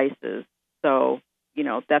digital devices. So,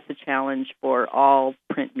 that's a challenge for all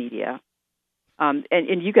print media. And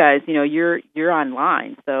you guys, you're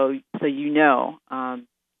online, so and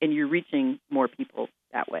you're reaching more people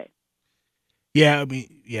that way. Yeah,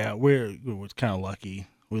 we're kind of lucky.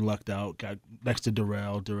 We lucked out, got next to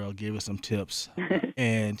Derrell. Derrell gave us some tips,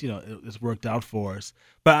 and it's worked out for us.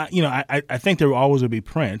 But I think there always will be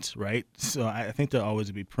print, right? So I think there always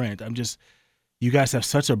will be print. You guys have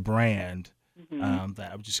such a brand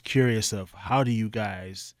that I'm just curious of how do you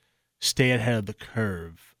guys stay ahead of the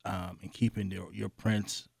curve in keeping your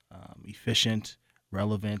print efficient,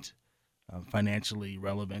 relevant, financially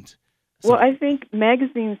relevant. So, Well, I think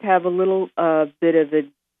magazines have a little bit of a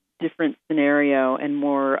different scenario and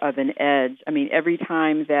more of an edge. I mean, every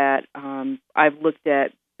time that I've looked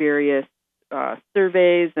at various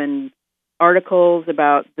surveys and articles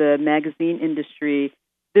about the magazine industry,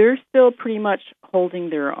 they're still pretty much holding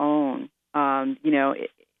their own,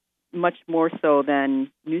 much more so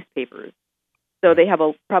than newspapers. So they have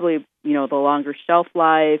probably the longer shelf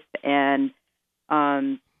life, and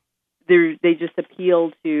they just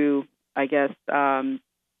appeal to, I guess,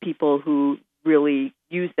 people who really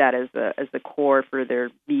use that as a core for their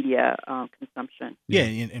media consumption. Yeah,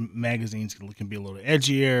 and magazines can be a little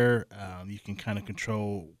edgier. You can kind of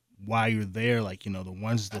control why you're there.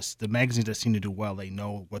 The magazines that seem to do well, they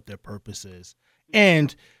know what their purpose is.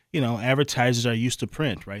 And, advertisers are used to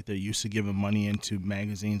print, right? They're used to giving money into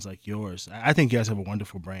magazines like yours. I think you guys have a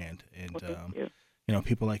wonderful brand. And, Thank you.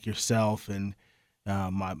 People like yourself and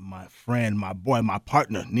my friend, my boy, my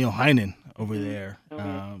partner, Neil Heinen over there.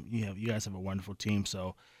 You guys have a wonderful team.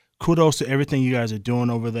 So kudos to everything you guys are doing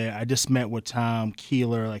over there. I just met with Tom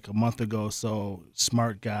Keeler like a month ago. So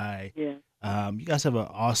smart guy. Yeah. You guys have an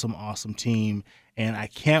awesome, awesome team. And I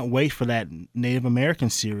can't wait for that Native American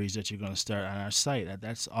series that you're going to start on our site.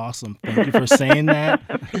 That's awesome. Thank you for saying that.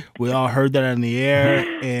 We all heard that on the air,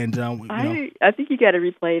 and I think you got to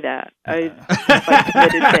replay that. I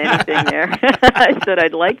committed to anything there. I said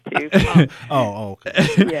I'd like to.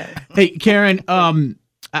 Okay. Yeah. Hey, Karen,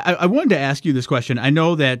 I wanted to ask you this question. I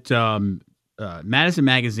know that Madison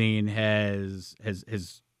Magazine has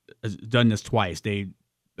done this twice. They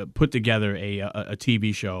put together a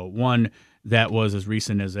TV show, one that was as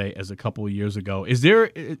recent as a couple of years ago. Is there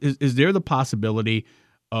the possibility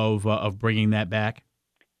of bringing that back?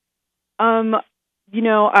 I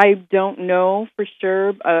don't know for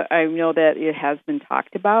sure. I know that it has been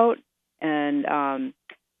talked about, and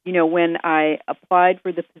when I applied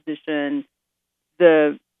for the position,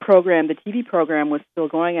 the TV program was still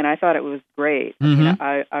going, and I thought it was great. Mm-hmm.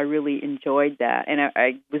 I really enjoyed that, and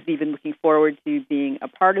I was even looking forward to being a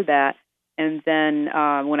part of that. And then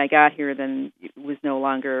when I got here, then it was no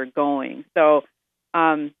longer going. So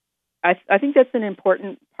I think that's an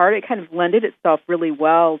important part. It kind of lended itself really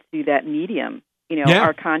well to that medium.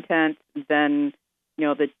 Our content, then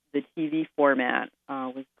the TV format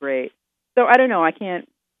was great. So I don't know. I can't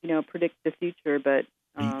predict the future, but.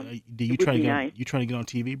 Do you trying to get you trying to get on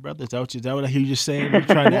TV, brother? Is that what I hear you just saying? You're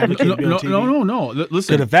trying to advocate to be on TV? No.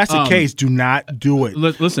 Listen, if that's the case, do not do it.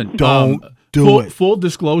 Listen, don't do it. Full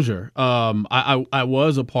disclosure, I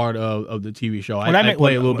was a part of the TV show. I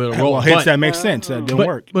play a little bit of a role. Well, hence that makes sense. That didn't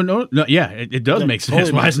work. But no, yeah, it does make sense.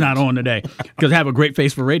 That's why it's not on today, because I have a great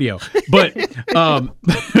face for radio. But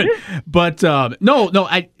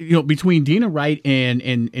between Dina Wright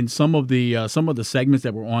and some of the segments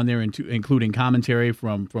that were on there, including commentary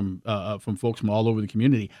from folks from all over the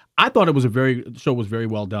community, I thought the show was very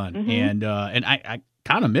well done, and I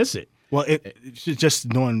kind of miss it. Well, it's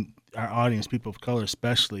just knowing our audience, people of color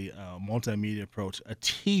especially, multimedia approach, a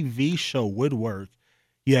TV show would work.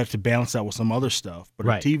 You have to balance out with some other stuff, but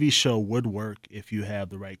right. A TV show would work if you have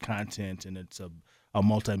the right content and it's a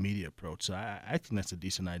multimedia approach. So I think that's a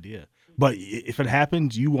decent idea. But if it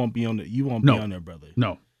happens, you won't be on on there, brother.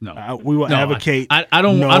 No. We will advocate. I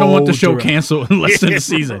don't want the show canceled in less than a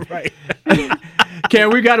season. Right.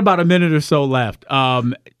 Karen, we got about a minute or so left.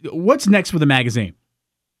 What's next for the magazine?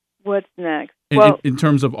 What's next? In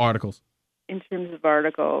terms of articles. In terms of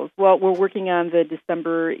articles, well, we're working on the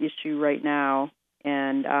December issue right now,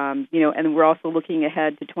 and and we're also looking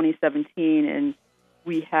ahead to 2017, and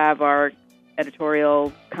we have our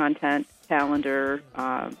editorial content calendar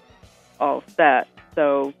all set.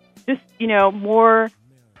 So just more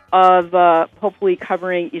of hopefully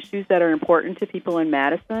covering issues that are important to people in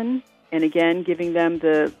Madison, and again giving them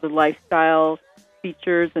the lifestyle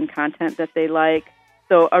features and content that they like.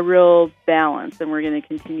 So a real balance, and we're going to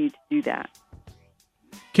continue to do that.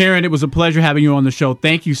 Karen, it was a pleasure having you on the show.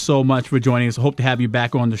 Thank you so much for joining us. Hope to have you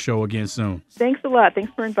back on the show again soon. Thanks a lot.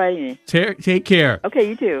 Thanks for inviting me. Take care. Okay,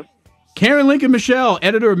 you too. Karen Lincoln Michel,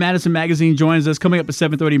 editor of Madison Magazine, joins us. Coming up at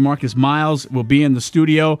 7:30, Marcus Miles will be in the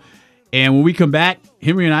studio. And when we come back,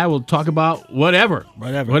 Henry and I will talk about whatever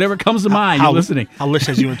comes to mind. You're listening. I'll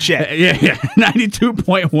listen as you in chat. Yeah.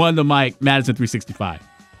 92.1 The Mic, Madison 365.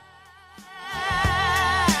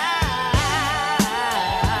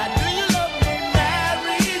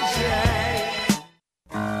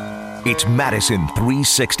 It's Madison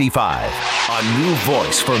 365, a new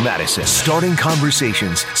voice for Madison. Starting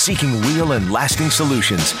conversations, seeking real and lasting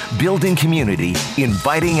solutions, building community,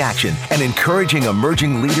 inviting action, and encouraging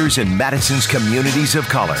emerging leaders in Madison's communities of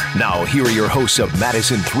color. Now, here are your hosts of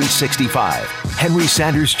Madison 365, Henry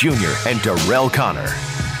Sanders Jr. and Derrell Connor.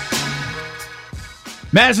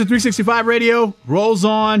 Madison 365 Radio rolls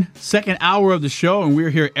on, second hour of the show, and we're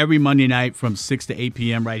here every Monday night from 6 to 8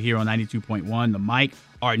 p.m. right here on 92.1 The Mic.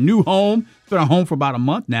 Our new home. It's been our home for about a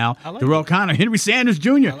month now. Derrell Connor, Henry Sanders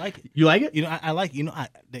Jr. I like it. You like it? I like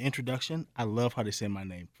the introduction. I love how they say my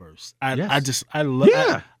name first. I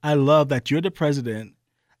love that you're the president,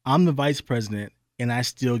 I'm the vice president, and I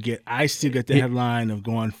still get the headline of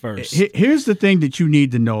going first. Here's the thing that you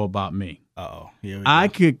need to know about me. Uh-oh. Here we go. I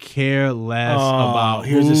could care less about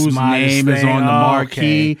whose name is on the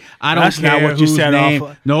marquee. Okay. I don't care not what you whose said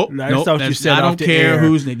name. Nope. I don't care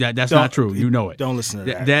whose name. That's not true. You know it. Don't listen to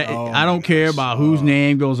that. I don't care about whose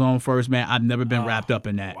name goes on first, man. I've never been wrapped up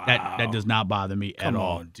in that. Wow. That does not bother me at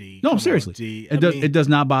all. On, D. No, seriously. It does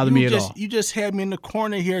not bother me at all. You just had me in the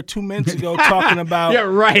corner here 2 minutes ago talking about. Yeah,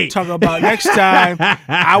 right. Talking about next time.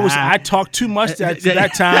 I talked too much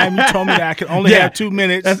that time. You told me that I could only have 2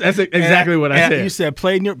 minutes. That's exactly what I said. You said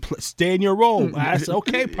stay in your role. I said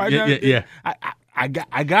okay, partner. Yeah. I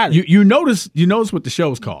got it. You notice what the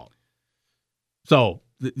show's called. So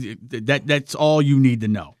that's all you need to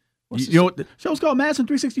know. You know what the show's called? Madison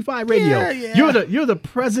 365 Radio. Yeah. You're the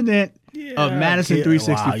president of Madison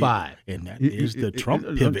 365. Wow, and that is the Trump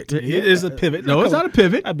pivot. It is a pivot. No, it's not a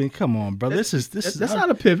pivot. I mean, come on, bro. That's not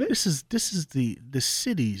a pivot. This is the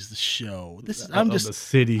city's the show. I'm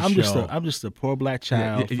just a poor black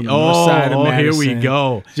child from the north Oh, side of Madison. here we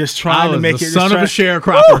go. Just trying to make the it. Son of a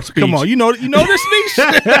sharecropper speech. Come on, you know this speech.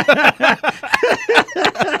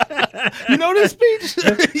 You know this speech.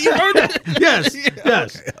 You heard it. Yes.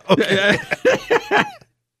 Okay.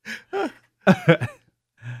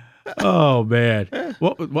 Oh man.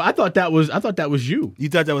 Well, I thought that was you. You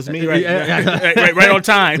thought that was me, right? Right on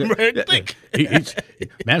time. Right?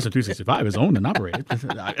 Madison 365 is owned and operated.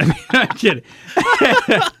 I'm kidding.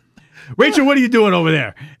 Rachel, what are you doing over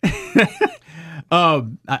there?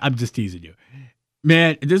 I'm just teasing you.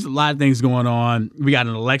 Man, there's a lot of things going on. We got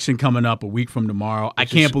an election coming up a week from tomorrow. I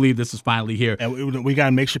can't believe this is finally here. And we got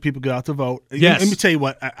to make sure people get out to vote. Yes. Let me tell you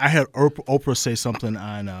what. I had Oprah say something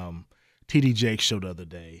on TD Jake's show the other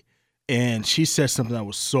day. And she said something that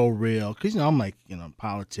was so real. Because, I'm like,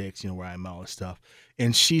 politics, where I'm all this stuff.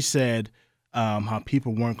 And she said how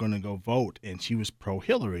people weren't going to go vote. And she was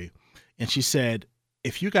pro-Hillary. And she said,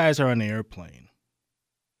 if you guys are on an airplane,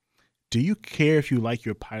 do you care if you like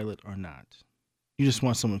your pilot or not? You just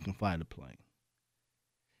want someone who can fly the plane.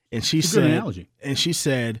 And she said, good analogy. And she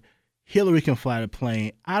said, Hillary can fly the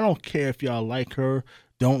plane. I don't care if y'all like her,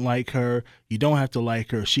 don't like her. You don't have to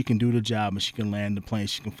like her. She can do the job and she can land the plane.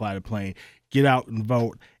 She can fly the plane. Get out and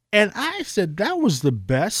vote. And I said that was the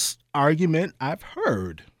best argument I've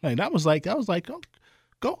heard. I was like, oh,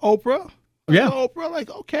 go Oprah. Yeah. Go Oprah.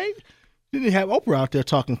 Like, okay. Didn't have Oprah out there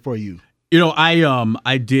talking for you. I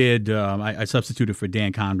substituted for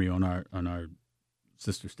Dan Connery on our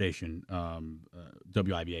sister station,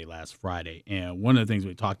 WIBA, last Friday, and one of the things we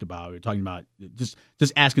were talking about just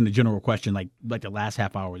asking the general question, like the last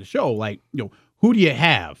half hour of the show, who do you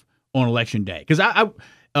have on election day? Because I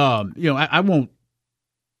won't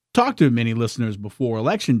talk to many listeners before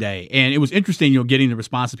election day, and it was interesting, getting the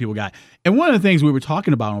responses people got. And one of the things we were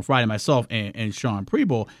talking about on Friday, myself and Sean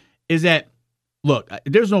Preble, is that look,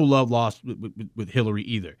 there's no love lost with Hillary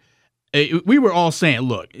either. We were all saying,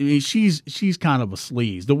 look, she's kind of a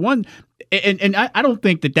sleaze. The one, and I don't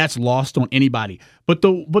think that that's lost on anybody. But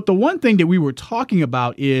the one thing that we were talking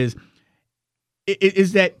about is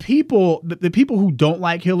that the people who don't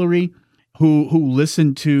like Hillary, who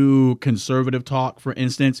listen to conservative talk, for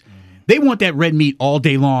instance, they want that red meat all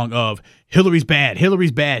day long of Hillary's bad,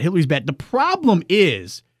 Hillary's bad, Hillary's bad. The problem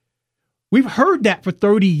is we've heard that for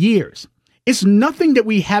 30 years. It's nothing that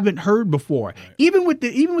we haven't heard before. Right. Even with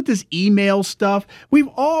this email stuff, we've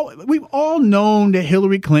all known that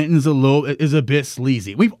Hillary Clinton is a bit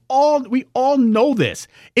sleazy. We all know this.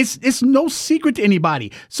 It's no secret to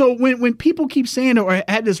anybody. So when people keep saying or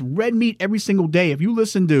had this red meat every single day, if you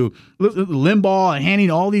listen to Limbaugh and Haney,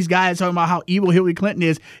 all these guys talking about how evil Hillary Clinton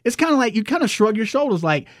is, it's kind of like you kind of shrug your shoulders,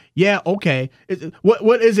 like, yeah, okay.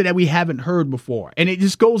 What is it that we haven't heard before? And it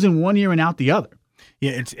just goes in one ear and out the other.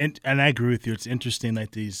 Yeah, and I agree with you. It's interesting,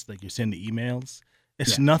 like you're saying, the emails.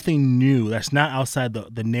 It's nothing new. That's not outside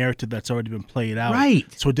the narrative that's already been played out. Right.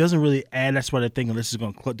 So it doesn't really add. That's why they're thinking this is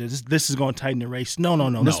going to tighten the race.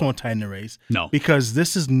 No. This won't tighten the race. No. Because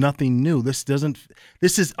this is nothing new. This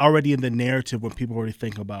is already in the narrative when people already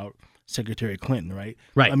think about Secretary Clinton, right?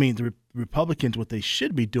 Right. I mean, the Republicans, what they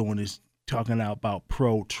should be doing is talking about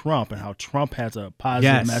pro-Trump and how Trump has a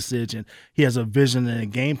positive message and he has a vision and a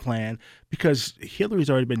game plan, because Hillary's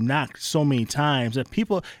already been knocked so many times that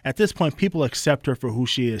people at this point, people accept her for who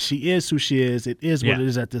she is. She is who she is. It is what it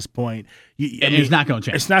is at this point. It's not going to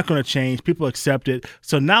change. It's not going to change. People accept it.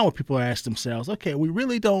 So now when people ask themselves, okay, we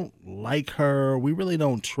really don't like her. We really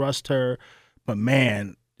don't trust her. But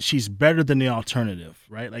man, she's better than the alternative,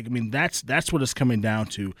 right? Like, I mean, that's what it's coming down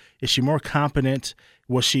to. Is she more competent?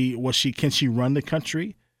 Can she run the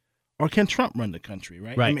country, or can Trump run the country?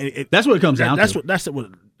 Right. Right. I mean, that's what it comes down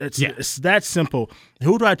to. It's that simple.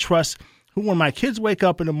 Who do I trust? Who, when my kids wake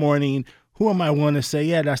up in the morning, who am I willing to say,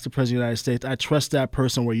 yeah, that's the president of the United States? I trust that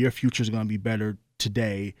person where your future is going to be better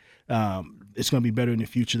today. It's going to be better in the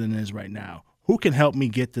future than it is right now. Who can help me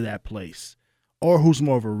get to that place, or who's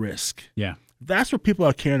more of a risk? Yeah. That's what people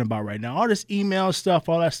are caring about right now. All this email stuff,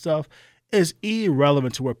 all that stuff is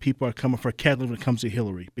irrelevant to where people are coming for Kathleen when it comes to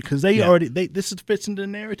Hillary, because this fits into the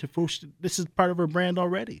narrative. This is part of her brand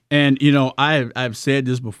already. And I've said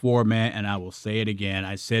this before, man, and I will say it again.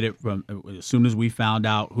 I said it from as soon as we found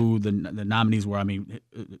out who the nominees were. I mean,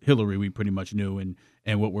 Hillary we pretty much knew, and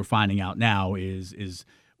what we're finding out now is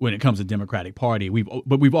when it comes to Democratic Party.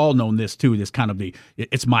 But we've all known this too. This kind of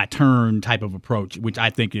it's my turn type of approach, which I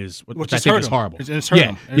think is horrible. It's hurt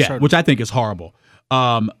him. Which I think is horrible.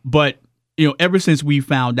 But ever since we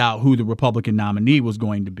found out who the Republican nominee was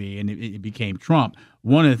going to be, and it became Trump,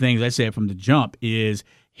 one of the things I said from the jump is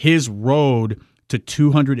his road to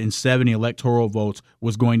 270 electoral votes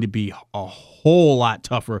was going to be a whole lot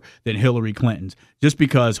tougher than Hillary Clinton's, just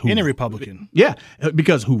because any Republican. Yeah,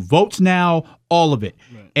 because who votes now, all of it.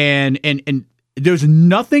 Right. And there's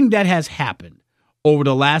nothing that has happened over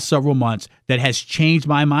the last several months that has changed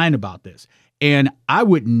my mind about this. And I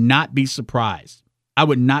would not be surprised.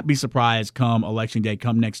 Come Election Day,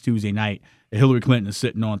 come next Tuesday night, that Hillary Clinton is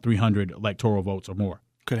sitting on 300 electoral votes or more.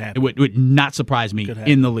 Could happen. It would not surprise me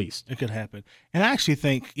in the least. It could happen. And I actually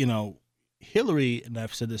think, Hillary, and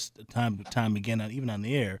I've said this time and time again, even on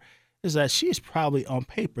the air, is that she's probably on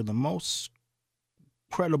paper the most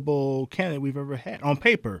credible candidate we've ever had. On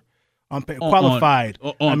paper. Qualified.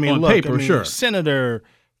 On paper, sure. Senator,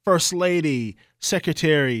 First Lady,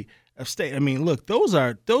 Secretary of State. Look, those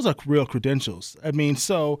are real credentials.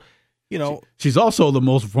 She's also the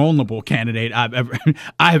most vulnerable candidate I've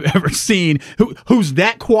ever seen. Who's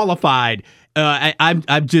that qualified?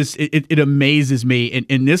 I'm just it amazes me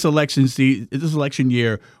in this election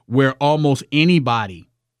year where almost anybody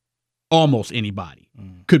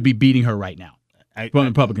could be beating her right now from the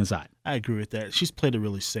Republican side. I agree with that. She's played it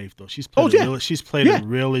really safe though. She's played it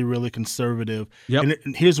really, really conservative. Yep.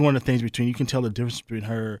 And here's one of the things you can tell the difference between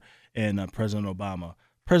her and President Obama.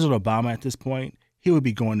 President Obama at this point, he would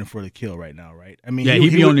be going in for the kill right now, right?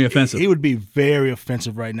 He'd be on the offensive. He would be very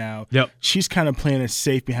offensive right now. Yep. She's kind of playing it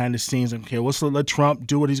safe behind the scenes. Okay, let's let Trump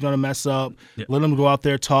do what he's going to mess up. Yep. Let him go out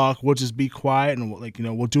there talk. We'll just be quiet and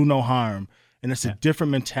we'll do no harm. And it's a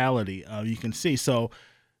different mentality you can see. So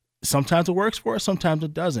sometimes it works for her, sometimes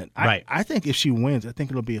it doesn't. Right. I think if she wins, I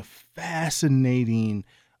think it'll be a fascinating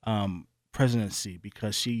presidency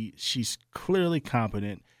because she's clearly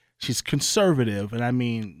competent. She's conservative,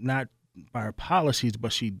 and not by her policies,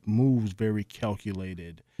 but she moves very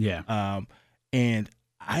calculated. Yeah. And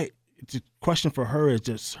the question for her is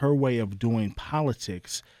just her way of doing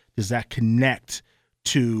politics. Does that connect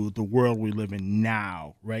to the world we live in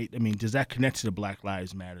now, right? Does that connect to the Black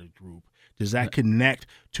Lives Matter group? Does that connect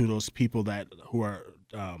to those people who are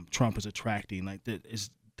Trump is attracting?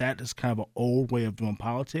 That is kind of an old way of doing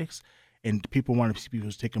politics. And people want to see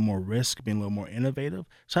people taking more risk, being a little more innovative.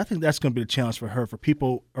 So I think that's going to be the challenge for her, for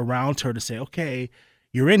people around her to say, okay,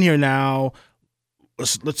 you're in here now.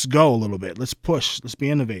 Let's go a little bit. Let's push. Let's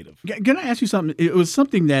be innovative. Can I ask you something? It was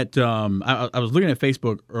something that I was looking at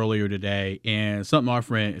Facebook earlier today, and something our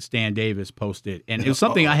friend Stan Davis posted, and it was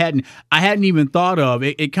something I hadn't even thought of.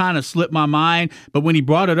 It kind of slipped my mind, but when he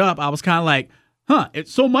brought it up, I was kind of like, huh.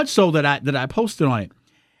 It's so much so that I posted on it.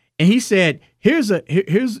 And he said, here's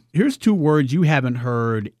two words you haven't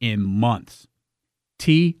heard in months.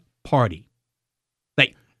 Tea Party.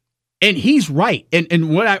 And he's right. And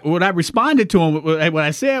what I responded to him, what I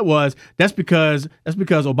said was, that's because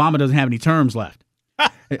Obama doesn't have any terms left.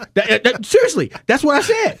 Seriously, that's what I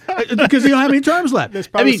said. Because he don't have any terms left. There's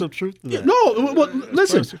probably some truth to that. No, well,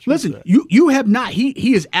 listen. You have not.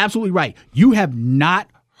 He is absolutely right. You have not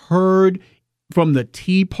heard from the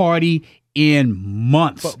Tea Party in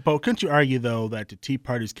months. But couldn't you argue though that the Tea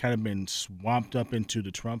Party's kind of been swamped up into the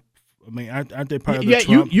Trump? Aren't they part of the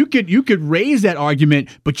Trump? You could raise that argument,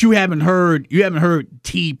 but you haven't heard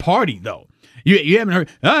Tea Party though. You haven't heard.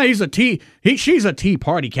 She's a Tea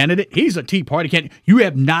Party candidate. He's a Tea Party candidate. You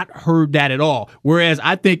have not heard that at all. Whereas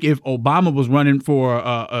I think if Obama was running for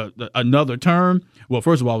another term, well,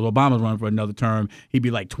 first of all, if Obama's running for another term, he'd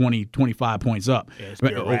be like 20, 25 points up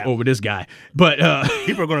over this guy. But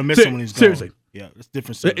people are going to miss him when he's gone. Seriously. Yeah, it's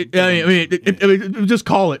different. Just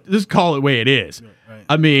call it the way it is.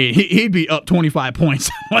 Right. He'd be up 25 points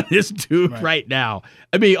on this dude right now.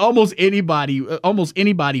 Almost anybody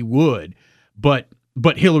would, but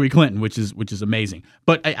Hillary Clinton, which is amazing.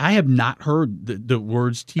 But I have not heard the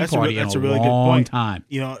words Tea Party in a really long good point. time.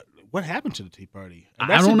 What happened to the Tea Party?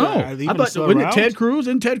 I don't know. I thought wasn't it Ted Cruz?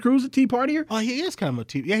 Isn't Ted Cruz a Tea Partier? Oh, he is kind of a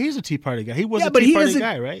Tea. Yeah, he's a Tea Party guy. He was a Tea Party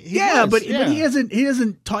guy, right? He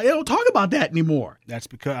doesn't talk about that anymore. That's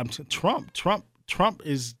because Trump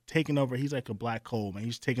is taking over. He's like a black hole, man.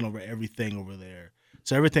 He's taking over everything over there.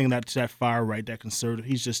 So everything that's that far right, that conservative,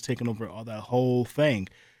 he's just taking over all that whole thing.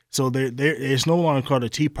 So it's no longer called a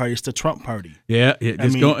Tea Party; it's the Trump Party. Yeah,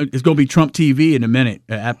 it's going to be Trump TV in a minute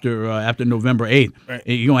after November 8th. Right.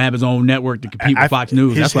 He's going to have his own network to compete with Fox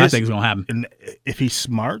News. That's what I think is going to happen. And if he's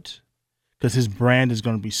smart, because his brand is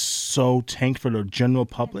going to be so tanked for the general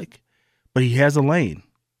public, but he has a lane.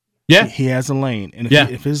 Yeah. He has a lane. And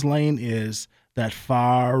if his lane is that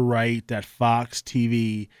far right, that Fox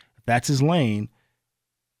TV, if that's his lane,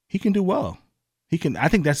 he can do well. I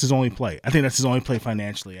think that's his only play. I think that's his only play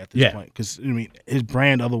financially at this point. Because, I mean, his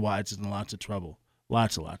brand otherwise is in lots of trouble.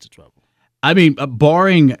 Lots of trouble. I mean,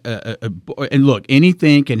 barring and look,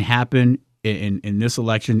 anything can happen in this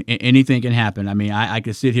election. Anything can happen. I mean, I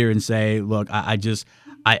could sit here and say, look, I just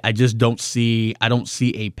don't see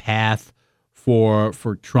a path for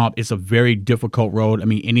Trump. It's a very difficult road. I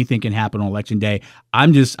mean, anything can happen on election day.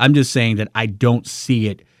 I'm just saying that I don't see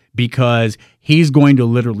it, because he's going to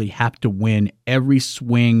literally have to win every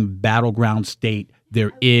swing battleground state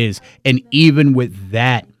there is, and even with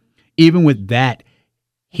that,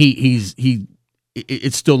 it's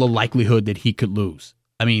still a likelihood that he could lose.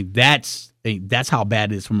 I mean, that's how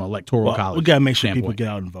bad it is from an electoral college. We got to make sure standpoint. people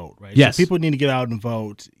get out and vote, right? Yes, so people need to get out and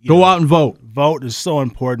vote. Go out and vote. Vote is so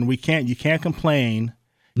important. You can't complain.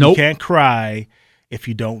 Nope. You can't cry if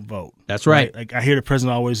you don't vote. That's right. Like I hear the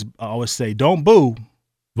president always say, "Don't boo,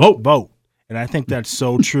 vote." And I think that's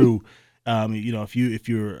so true. If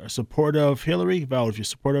you're a supporter of Hillary, vote. If you're a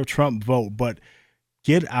supporter of Trump, vote. But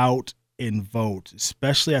get out and vote,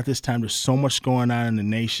 especially at this time. There's so much going on in the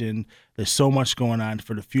nation. There's so much going on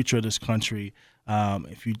for the future of this country.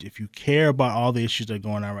 If you care about all the issues that are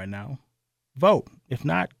going on right now, vote. If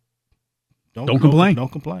not, don't complain.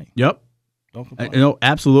 Don't complain. Yep. Don't complain. No,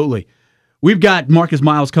 absolutely. We've got Marcus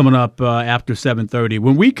Miles coming up after 7:30.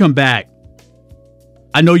 When we come back,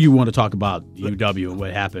 I know you want to talk about UW and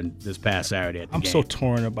what happened this past Saturday at the game. I'm so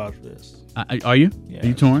torn about this. Are you? Yeah. Are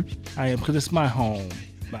you torn? I am, because it's my home.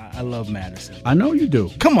 I love Madison. I know you do.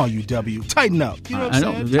 Come on, UW. Tighten up. You know what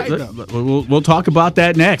I'm saying? Tighten up. We'll talk about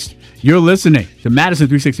that next. You're listening to Madison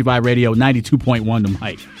 365 Radio, 92.1 The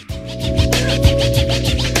Mike.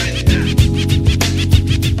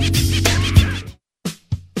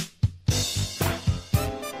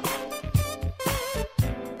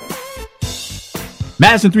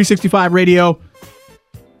 Madison 365 Radio,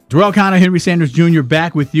 Derrell Connor, Henry Sanders Jr.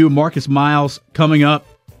 back with you. Marcus Miles coming up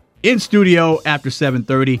in studio after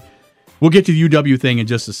 7:30. We'll get to the UW thing in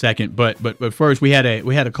just a second, but first we had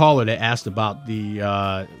a caller that asked about the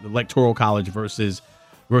electoral college versus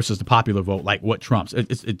the popular vote, like what trumps.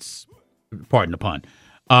 It's pardon the pun.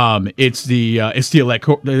 It's the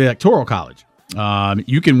electoral college.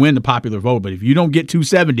 You can win the popular vote, but if you don't get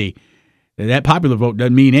 270, that popular vote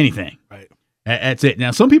doesn't mean anything. Right. That's it.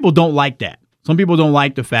 Now, some people don't like that. Some people don't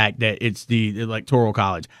like the fact that it's the electoral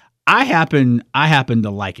college. I happen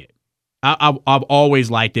to like it. I've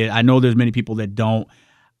always liked it. I know there's many people that don't.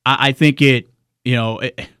 I think the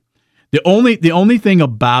only thing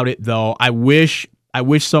about it, though, I wish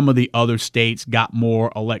some of the other states got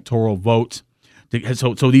more electoral votes,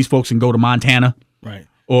 so these folks can go to Montana, right,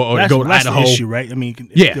 or go to Idaho. The issue, right? I mean,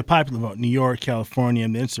 the popular vote, New York, California,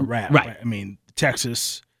 and it's a wrap, right? I mean,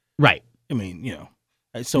 Texas, right? I mean,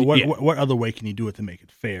 So what other way can you do it to make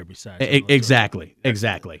it fair besides exactly?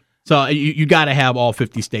 So you got to have all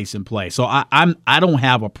 50 states in play. So I don't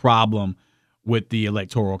have a problem with the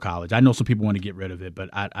electoral college. I know some people want to get rid of it, but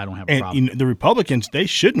I don't have a problem. The Republicans, they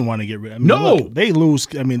shouldn't want to get rid of it. No, look, they lose.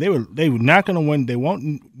 I mean, they were not going to win. They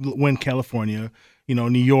won't win California.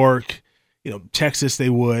 New York. Texas, they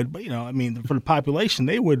would, but I mean, for the population,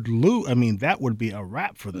 they would lose. I mean, that would be a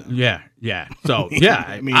wrap for them. Yeah. So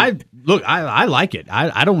I like it.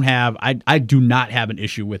 I do not have an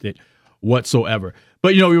issue with it whatsoever.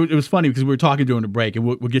 But it was funny because we were talking during the break, and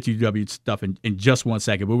we'll get to UW stuff in just 1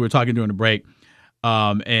 second. But we were talking during the break,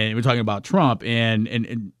 and we were talking about Trump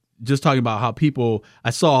and just talking about how people.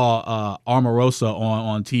 I saw Omarosa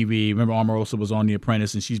on TV. Remember, Omarosa was on The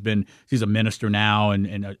Apprentice, and she's a minister now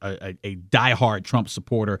and a diehard Trump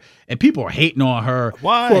supporter. And people are hating on her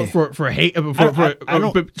for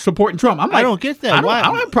supporting Trump. I'm like, I don't get that. I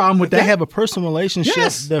don't have a problem with that. They have a personal relationship.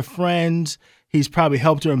 Yes. They're friends. He's probably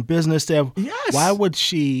helped her in business. Yes. Why would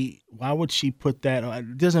she put that?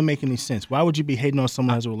 It doesn't make any sense. Why would you be hating on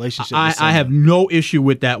someone who has a relationship with someone? I have no issue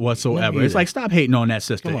with that whatsoever. It's like, stop hating on that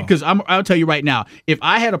sister. Because I'll tell you right now, if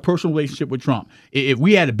I had a personal relationship with Trump, if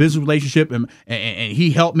we had a business relationship and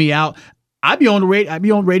he helped me out, I'd be on the radio. I'd be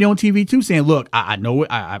on radio and TV too, saying, "Look, I know it.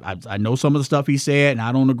 I know some of the stuff he said, and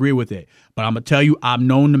I don't agree with it. But I'm gonna tell you, I've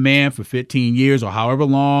known the man for 15 years, or however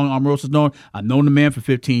long Omarosa's known. I've known the man for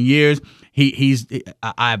 15 years.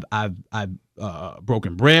 I've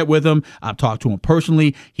broken bread with him. I've talked to him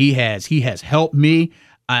personally. He has helped me,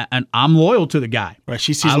 and I'm loyal to the guy.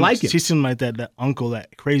 Right? I like it. She seemed like that uncle,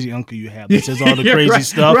 that crazy uncle you have that says all the crazy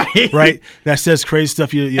stuff, right? That says crazy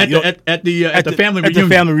stuff. At the family reunion. At the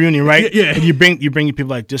family reunion, right? Yeah. And you bring your people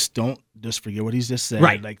like, just don't just forget what he's just said.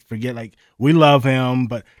 Right. Like, forget, like, we love him,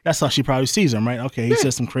 but that's how she probably sees him, right? Okay, he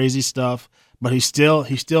says some crazy stuff, but he's still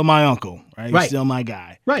my uncle, right? He's still my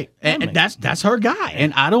guy. Right. And that's her guy.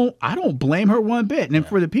 And I don't blame her one bit. And then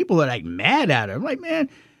for the people that are like mad at her, I'm like, man,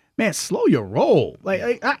 slow your roll.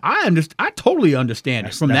 Like, I totally understand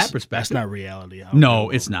it from that perspective. That's not reality. No,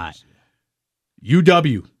 it's not.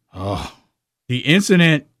 UW. Oh. The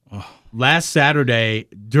incident last Saturday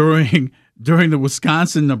during the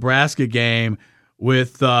Wisconsin-Nebraska game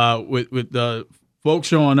with the folks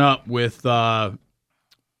showing up with a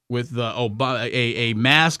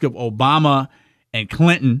mask of Obama and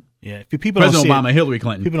Clinton. Yeah, if people President don't see Obama, Hillary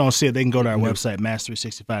Clinton. People don't see it, they can go to our website,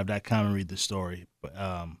 mass365.com, and read the story.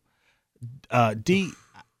 But D,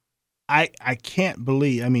 I can't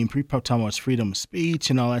believe. I mean, people talking about freedom of speech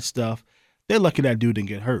and all that stuff. They're lucky that dude didn't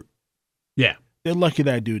get hurt. Yeah, they're lucky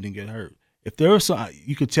that dude didn't get hurt. If there was some,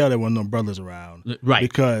 you could tell there weren't no brothers around, right?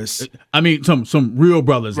 Because I mean, some real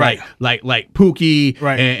brothers, right. like Pookie,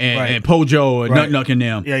 right, and Pojo and Nut and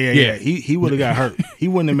them. Yeah. He would have got hurt. He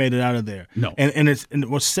wouldn't have made it out of there. No. And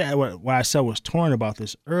what's sad, why I said I was torn about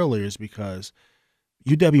this earlier is because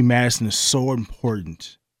UW Madison is so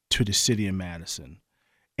important to the city of Madison.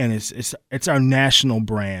 And it's our national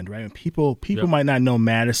brand, right? And people might not know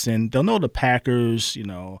Madison. They'll know the Packers,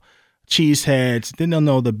 Cheeseheads. Then they'll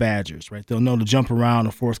know the Badgers, right? They'll know the jump around,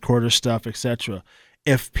 the fourth quarter stuff, etc.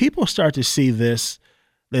 If people start to see this,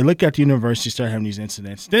 they look at the university, start having these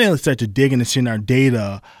incidents, then they'll start to dig into seeing our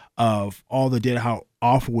data of all the data, how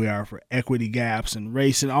awful we are for equity gaps and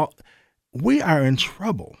race and all. We are in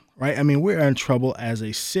trouble, right? I mean, we are in trouble as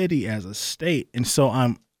a city, as a state. And so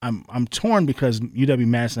I'm torn because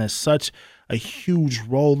UW-Madison has such a huge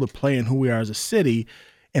role to play in who we are as a city.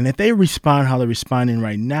 And if they respond how they're responding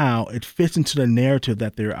right now, it fits into the narrative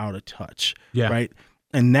that they're out of touch, right?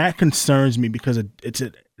 And that concerns me because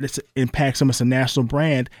it impacts almost a national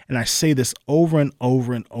brand. And I say this over and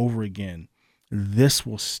over and over again. This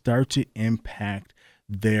will start to impact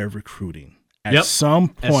their recruiting. At some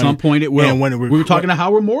point it will. And when we were talking to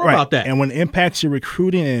Howard Moore about that. And when it impacts your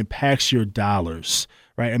recruiting, it impacts your dollars.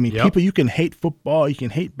 Right? I mean, people, you can hate football, you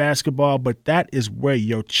can hate basketball, but that is where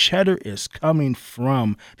your cheddar is coming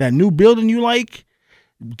from. That new building you like,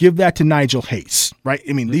 give that to Nigel Hayes, right?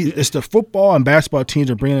 I mean, it's the football and basketball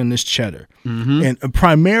teams are bringing in this cheddar. And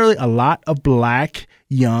primarily a lot of black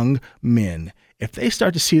young men. If they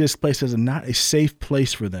start to see this place as not a safe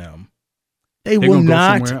place for them, they will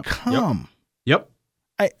not come.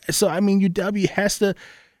 So, I mean, UW has to –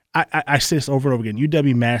 I say this over and over again.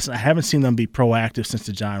 UW-Madison, I haven't seen them be proactive since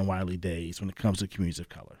the John Wiley days when it comes to communities of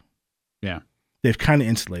color. Yeah. They've kind of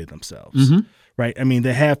insulated themselves, right? I mean,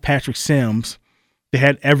 they have Patrick Sims. They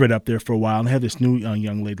had Everett up there for a while. And they have this new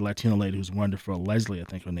young lady, Latino lady who's wonderful. Leslie, I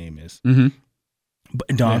think her name is.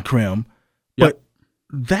 Dawn Krim. But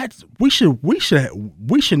that's we should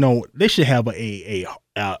know they should have a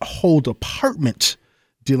whole department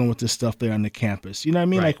dealing with this stuff there on the campus. You know what I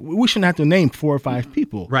mean? Like, we shouldn't have to name 4 or 5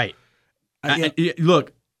 people. Right.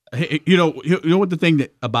 Look, you know what the thing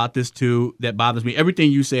about this too that bothers me?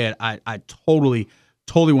 Everything you said, I totally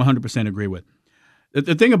 100% agree with.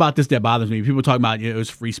 The thing about this that bothers me, people talk about it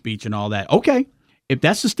was free speech and all that. Okay, if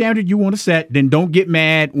that's the standard you want to set, then don't get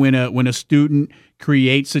mad when a student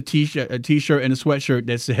creates a t-shirt and a sweatshirt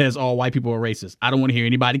that says all white people are racist. I don't want to hear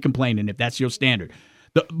anybody complaining if that's your standard.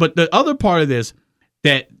 But the other part of this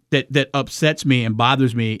that upsets me and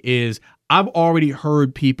bothers me is I've already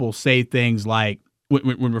heard people say things like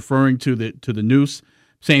when referring to the noose,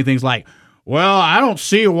 saying things like, "Well, I don't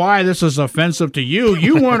see why this is offensive to you.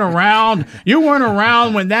 You weren't around. You weren't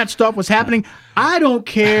around when that stuff was happening." I don't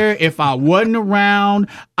care if I wasn't around.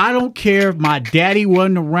 I don't care if my daddy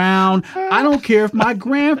wasn't around. I don't care if my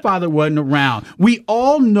grandfather wasn't around. We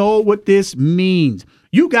all know what this means.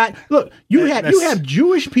 You have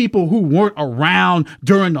Jewish people who weren't around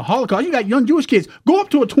during the Holocaust. You got young Jewish kids. Go up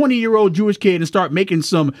to a 20-year-old Jewish kid and start making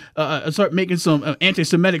some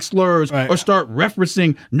anti-Semitic slurs or start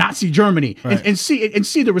referencing Nazi Germany and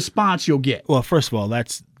see the response you'll get. Well, first of all,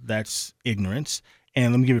 that's ignorance.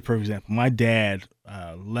 And let me give you a perfect example. My dad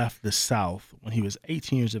left the South when he was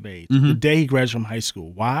 18 years of age. The day he graduated from high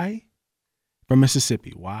school. Why? From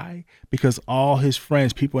Mississippi. Why? Because all his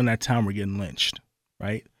friends, people in that town, were getting lynched.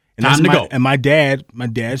 Right? And time to go. And my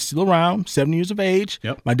dad's still around, 70 years of age.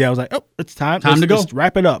 Yep. My dad was like, "Oh, it's time to go. Let's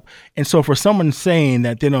wrap it up." And so for someone saying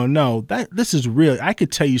that they don't know, that this is real. I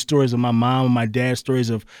could tell you stories of my mom and my dad, stories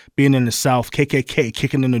of being in the South, KKK,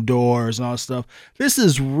 kicking in the doors and all that stuff. This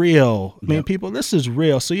is real. I mean, people, this is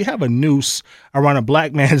real. So you have a noose around a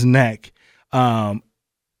black man's neck, and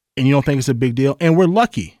you don't think it's a big deal. And we're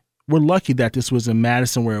lucky. we're lucky that this was in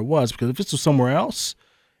Madison where it was, because if this was somewhere else,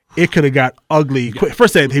 it could have got ugly.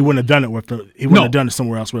 First, he wouldn't have done it have done it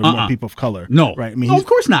somewhere else where more people of color. No, right? I mean, no, of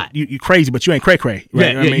course not. You crazy, but you ain't cray. Right?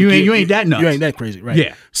 Yeah, I mean, you ain't that nuts. You ain't that crazy, right?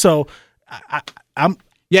 Yeah. So I'm.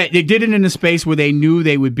 Yeah, they did it in a space where they knew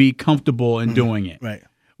they would be comfortable in doing it. Right.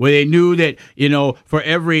 Where they knew that, for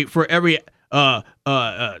every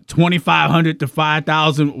 2,500 to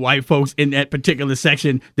 5,000 white folks in that particular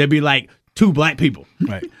section, there'd be like 2 black people,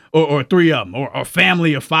 right, or 3 of them, or a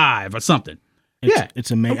family of 5 or something. It's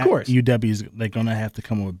amazing. Of course, UW is going to have to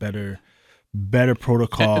come up with better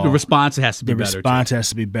protocol. The response has to be better. The response has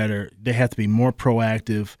to be better. They have to be more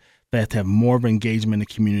proactive. They have to have more of engagement in the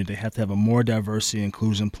community. They have to have a more diversity and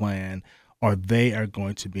inclusion plan, or they are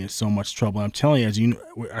going to be in so much trouble. I'm telling you,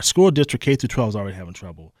 our school district K through 12 is already having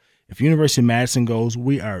trouble. If University of Madison goes,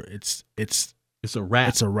 it's a wrap.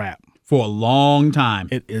 It's a wrap for a long time.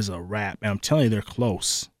 It is a wrap, and I'm telling you, they're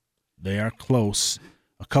close. They are close.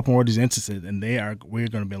 A couple more of these instances, and we're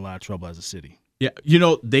going to be in a lot of trouble as a city. Yeah,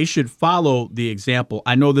 they should follow the example.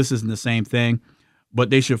 I know this isn't the same thing, but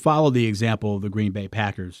they should follow the example of the Green Bay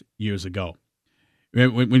Packers years ago.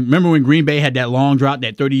 Remember when Green Bay had that long drought,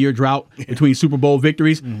 that 30-year drought between Super Bowl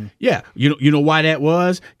victories? Mm-hmm. Yeah, you know why that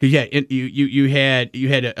was? Because you had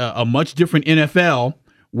a much different NFL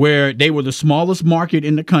where they were the smallest market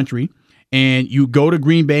in the country, and you go to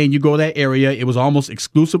Green Bay and you go to that area, it was almost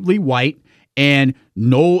exclusively white. And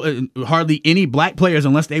hardly any black players,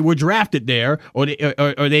 unless they were drafted there or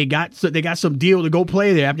they got some deal to go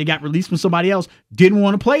play there after they got released from somebody else, didn't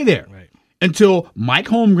want to play there, right, until Mike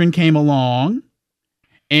Holmgren came along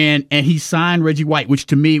and he signed Reggie White, which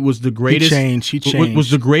to me was the greatest. He changed. Was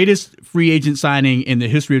the greatest free agent signing in the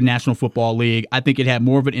history of the National Football League. I think it had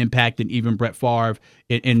more of an impact than even Brett Favre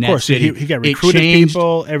in that city. He got recruited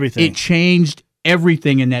people, everything. It changed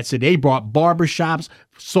everything in that city. They brought barbershops,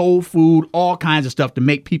 soul food, all kinds of stuff to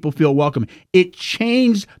make people feel welcome. It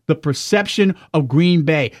changed the perception of Green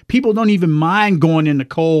Bay. People don't even mind going in the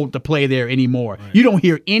cold to play there anymore. Right. You don't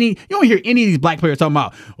hear any of these black players talking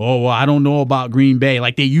about, oh, well, I don't know about Green Bay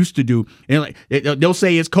like they used to do. And they'll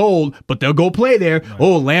say it's cold, but they'll go play there. Right.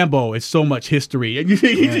 Oh, Lambeau, it's so much history. You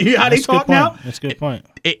hear how they talk now? That's a good point.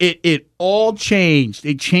 It all changed.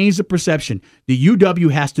 It changed the perception. The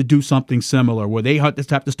UW has to do something similar where they have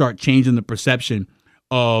to start changing the perception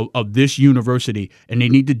of this university, and they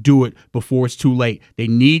need to do it before it's too late. They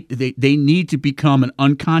need to become an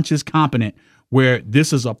unconscious component where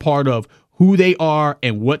this is a part of who they are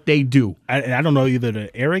and what they do. I don't know either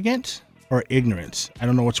the arrogant or ignorance. I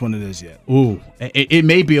don't know which one it is yet. Ooh, it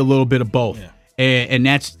may be a little bit of both,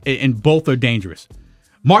 and both are dangerous.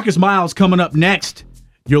 Marcus Miles coming up next.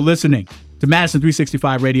 You're listening to Madison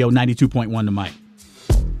 365 Radio, 92.1 The Mic.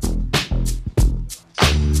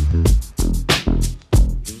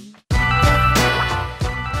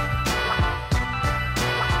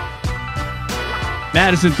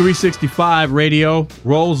 Madison 365 Radio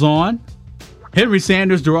rolls on. Henry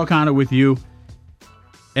Sanders, Derrell Connor with you.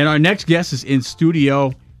 And our next guest is in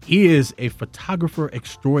studio. He is a photographer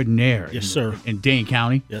extraordinaire. Yes, sir. In Dane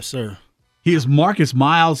County. Yes, sir. He is Marcus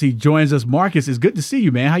Miles. He joins us. Marcus, it's good to see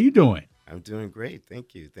you, man. How you doing? I'm doing great.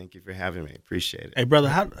 Thank you. Thank you for having me. Appreciate it. Hey, brother,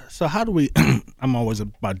 how do we I'm always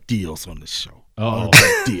about deals on this show. Oh,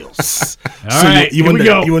 deals. All right, you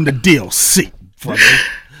in the deal seat, brother.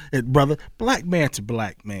 Brother, black man to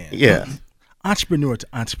black man. Yeah. Entrepreneur to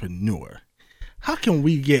entrepreneur. How can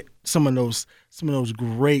we get some of those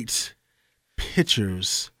great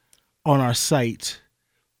pictures on our site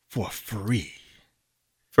for free?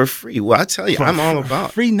 For free. Well, I tell you, I'm all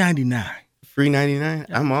about free 99. Free 99.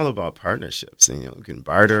 I'm all about partnerships. And, we can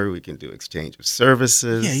barter. We can do exchange of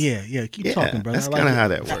services. Yeah. Keep talking, brother. That's kind of how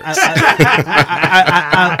that works.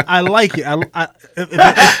 I like it.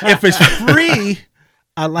 If it's free,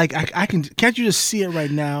 I can. Can't you just see it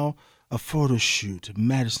right now? A photo shoot,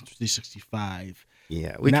 Madison 365.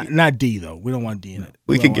 Yeah, not D though. We don't want D in it.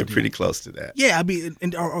 We can get pretty close to that. Yeah, I mean,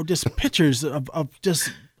 or just pictures of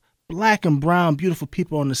just black and brown beautiful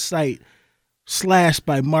people on the site, slashed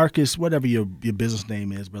by Marcus, whatever your business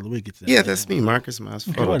name is, brother. We get to that. Yeah, later. That's me,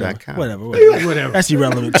 MarcusMilesPhoto.com. Whatever. That's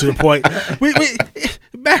irrelevant to the point. We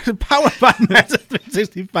powered by Madison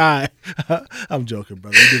 365. I'm joking,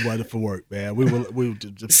 brother. We did wonderful work, man. We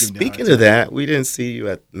just Speaking of that, we didn't see you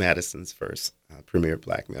at Madison's first premier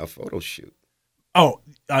black male photo shoot. Oh,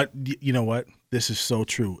 you know what? This is so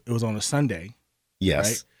true. It was on a Sunday. Yes.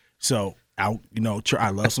 Right? So I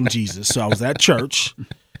love some Jesus. So I was at church,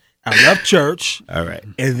 I love church. All right.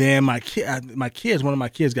 And then my kids, one of my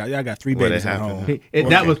kids I got 3 babies at home.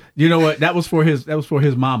 That was, you know what? That was for his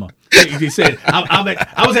mama. He said,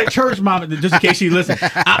 I was at church, mama, just in case she listened.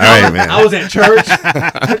 I was at church.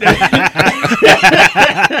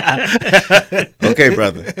 Okay,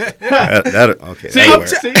 brother. Okay. Y'all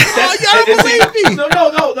don't believe me. No.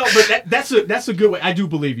 But that's a good way. I do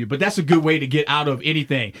believe you, but that's a good way to get out of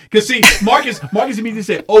anything. Because see, Marcus immediately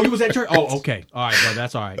said, "Oh, you was at church? Oh, okay, all right, bro,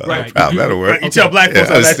 that's all right. Right, that'll work. You tell black folks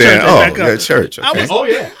I understand. At church. Okay. I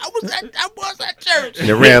was at church. And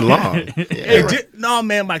it ran long. No,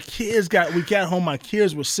 man, we got home. My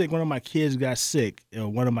kids were sick. One of my kids got sick.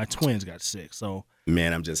 One of my twins got sick. So.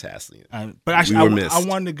 Man, I'm just hassling you. But actually, I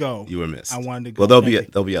wanted to go. You were missed. I wanted to go. Well,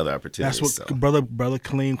 there'll be other opportunities. That's what brother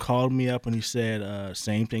Kaleem called me up and he said,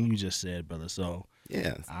 same thing you just said, brother. So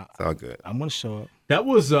yeah, it's all good. I'm gonna show up. That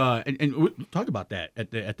was and we talked about that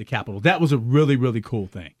at the Capitol. That was a really, really cool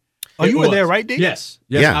thing. Oh, you were there, right, D? Yes,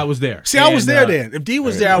 yeah. I was there. See, I was there then. If D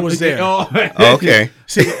was there, I was there. Okay.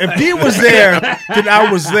 See, if D was there, then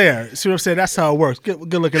I was there. See what I'm saying? That's how it works.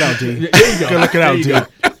 Good looking out, D. There you go. Good looking out, D.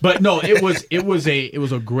 But no, it was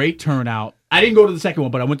a great turnout. I didn't go to the second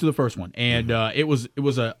one, but I went to the first one, and it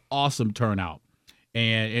was an awesome turnout.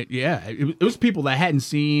 And it was people that I hadn't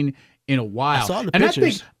seen in a while. I saw the and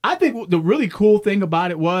pictures. I think the really cool thing about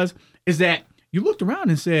it is that you looked around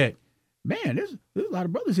and said, man, there's a lot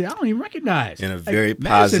of brothers here I don't even recognize. In a very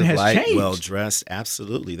positive light, well dressed.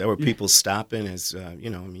 Absolutely, there were people stopping. As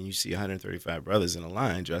you see 135 brothers in a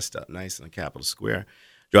line, dressed up nice in the Capitol Square,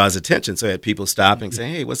 draws attention. So I had people stopping,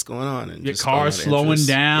 saying, "Hey, what's going on?" And your cars slowing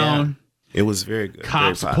down. Yeah. It was very good.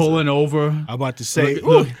 Cops pulling over. I'm about to say,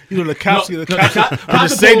 the cops are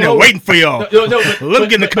just sitting there waiting for y'all.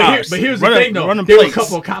 Look in the cars. But here's the thing, though. There were a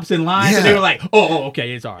couple of cops in line, and they were like, "Oh,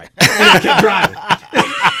 okay, it's all right." And they kept driving.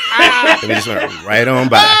 And they just went right on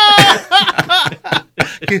by.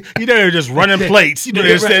 They're just running plates.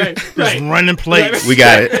 Just running plates. We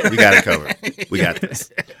got it. We got it covered. We got this.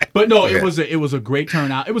 But no, it was a great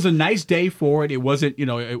turnout. It was a nice day for it. It wasn't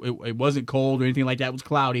it wasn't cold or anything like that. It was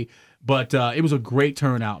cloudy, but it was a great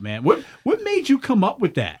turnout, man. What made you come up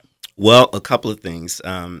with that? Well, a couple of things.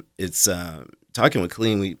 It's talking with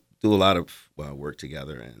Kaleem. We do a lot of work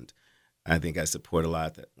together, and I think I support a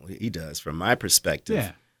lot that he does. From my perspective,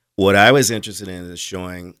 yeah. What I was interested in is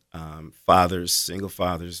showing fathers, single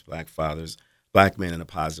fathers, black men in a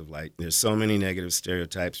positive light. There's so many negative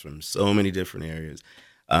stereotypes from so many different areas,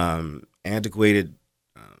 antiquated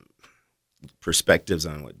perspectives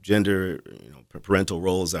on what gender, parental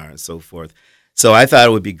roles are, and so forth. So I thought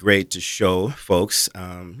it would be great to show folks,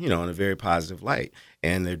 in a very positive light,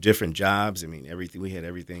 and their different jobs. I mean, we had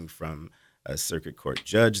everything from a circuit court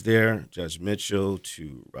judge there, Judge Mitchell,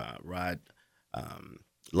 to Rod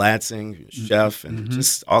Lansing, chef, and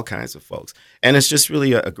just all kinds of folks. And it's just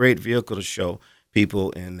really a great vehicle to show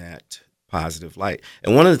people in that positive light.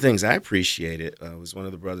 And one of the things I appreciated was one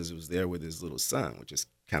of the brothers who was there with his little son, which is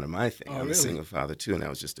kind of my thing. I'm a single father, too, and that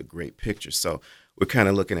was just a great picture. So we're kind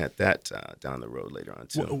of looking at that down the road later on,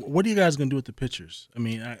 too. What are you guys going to do with the pictures? I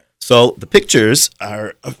mean, So the pictures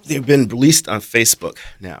they've been released on Facebook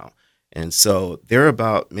now. And so they're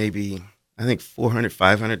about maybe, I think, 400,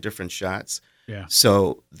 500 different shots. Yeah.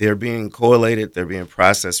 So they're being collated, they're being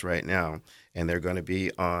processed right now, and they're going to be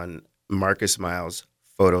on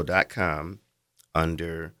MarcusMilesPhoto.com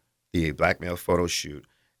under the Black Male Photo Shoot,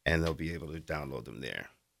 and they'll be able to download them there.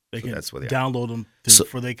 They can that's where they download them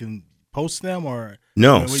for they can post them, or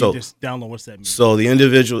no? So you just download. What's that mean? So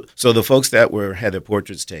the folks that had their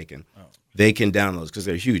portraits taken, they can download because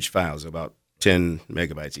they're huge files, about 10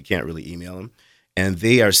 megabytes. You can't really email them. And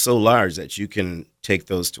they are so large that you can take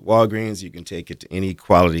those to Walgreens, you can take it to any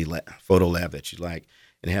quality photo lab that you like,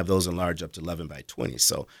 and have those enlarged up to 11 by 20.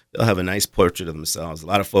 So they'll have a nice portrait of themselves. A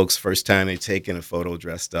lot of folks, first time they've taken a photo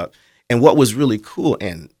dressed up. And what was really cool,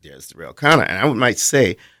 and there's Derrell Connor, and I might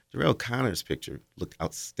say Derrell Connor's picture looked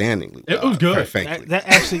outstandingly well. It was good. That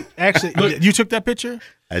actually, look, you took that picture?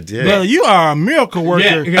 I did. Brother, you are a miracle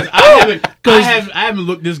worker. Yeah, because I haven't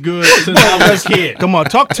looked this good since I was a kid. Come on,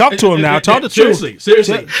 talk to him now. Talk the truth.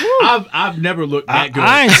 Seriously. I've never looked that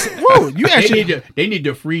good. You actually they need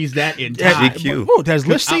to freeze that in time. GQ. Has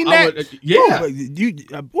Liz seen that?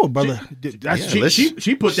 Brother.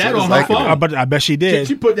 She put that on her phone. I bet she did.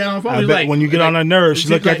 She put that on her phone. I bet when you get on her nerves, she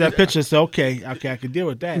looked at that picture and said, okay, I can deal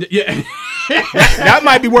with that. Yeah. That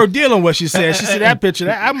might be worth dealing with, she said. She said that picture,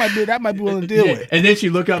 that might be willing to deal with. And then she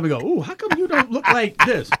look up and go, ooh, how come you don't look like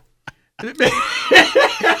this? She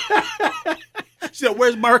said,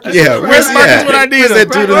 where's Marcus? Yeah, where's Marcus when I need him? Where's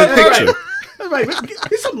that dude in the picture? Right.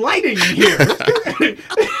 Get some lighting in here.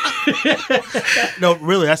 No,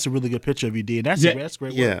 really, that's a really good picture of you, D. And that's great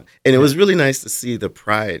work. Yeah, and it was really nice to see the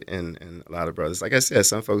pride in a lot of brothers. Like I said,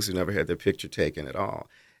 some folks who never had their picture taken at all.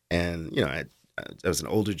 And, there was an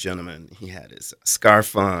older gentleman. He had his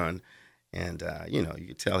scarf on. And, you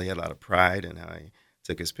could tell he had a lot of pride in how he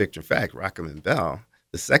took his picture. In fact, Rockman Bell,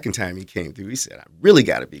 the second time he came through, he said, I really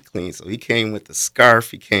got to be clean. So he came with the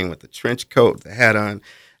scarf. He came with the trench coat, the hat on.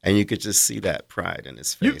 And you could just see that pride in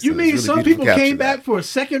his face. You mean really some people came back for a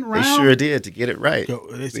second round? They sure did, to get it right.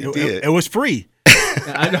 It was free.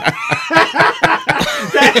 I know.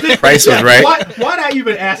 Price was right. Why'd I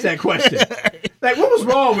even ask that question? Like, what was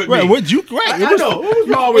wrong with me? Right, what was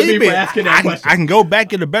wrong with me for asking that question? I can go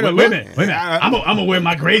back in a better Wait a minute. I'm gonna wear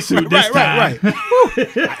my gray suit this time. Right.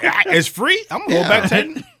 It's free. I'm gonna go back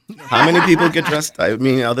to. How many people get dressed up? I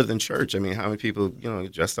mean, other than church, how many people,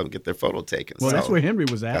 get dressed up and get their photo taken? Well, that's where Henry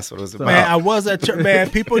was at. That's what it was about. Man, I was at church. Man,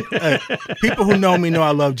 people who know me know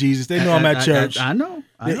I love Jesus. They know I'm at church. I know.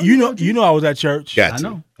 You know I was at church. Got I to.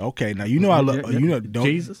 know. Okay, now you know I love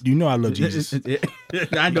Jesus. You know I love Jesus.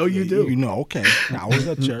 I know you do. You know, okay. I was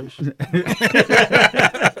at church.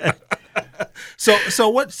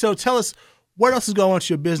 So tell us, what else is going on with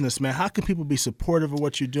your business, man? How can people be supportive of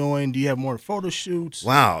what you're doing? Do you have more photo shoots?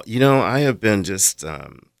 Wow. I have been just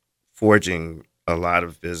forging a lot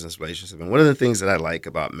of business relationships. And one of the things that I like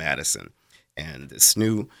about Madison and this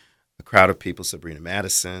new crowd of people, Sabrina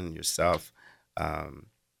Madison, yourself, I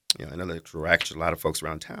know that a lot of folks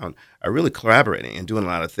around town are really collaborating and doing a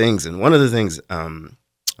lot of things. And one of the things,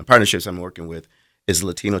 partnerships I'm working with is the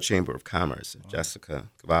Latino Chamber of Commerce, Jessica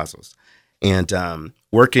Cavazos. And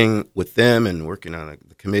working with them and working on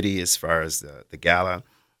the committee as far as the gala.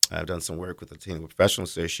 I've done some work with the Latino Professional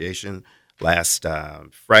Association. Last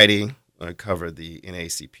Friday, I covered the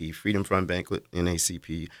NAACP Freedom Fund Banquet,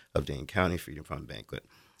 NAACP of Dane County Freedom Fund Banquet.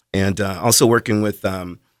 And also working with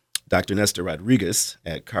Dr. Nestor Rodriguez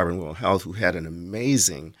at Carbon World Health, who had an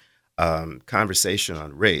amazing conversation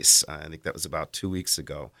on race. I think that was about 2 weeks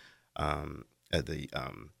ago at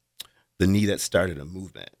the knee that started a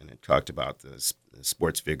movement, and it talked about the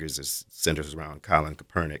sports figures that centers around Colin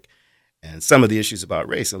Kaepernick and some of the issues about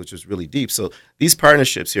race, which was really deep. So these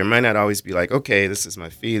partnerships here might not always be like, okay, this is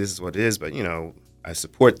my fee, this is what it is, but, I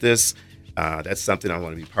support this. That's something I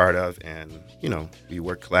want to be part of, and, we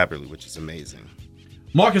work collaboratively, which is amazing.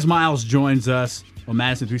 Marcus Miles joins us on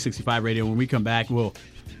Madison 365 Radio. When we come back, we'll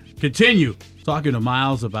continue talking to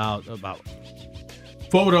Miles about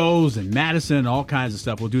photos and Madison and all kinds of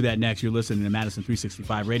stuff. We'll do that next. You're listening to Madison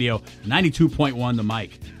 365 Radio, 92.1 The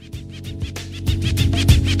Mic.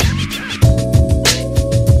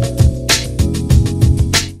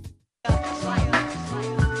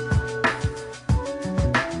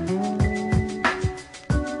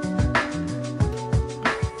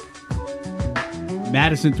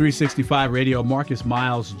 Madison 365 Radio. Marcus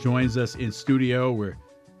Miles joins us in studio. We're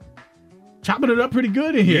chopping it up pretty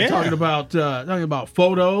good in here, talking about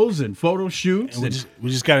photos and photo shoots. And we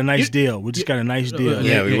just got a nice deal. We just got a nice deal.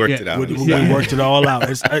 Yeah, we worked it out. We worked it all out.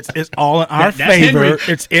 It's all in our favor. Henry.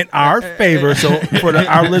 It's in our favor. So for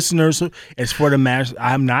our listeners, it's for the Master.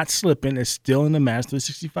 I'm not slipping. It's still in the Master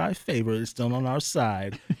 65 favor. It's still on our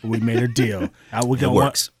side. We made a deal. We don't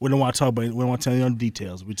want to talk about it. We don't want to tell you on the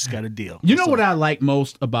details. We just got a deal. You know what I like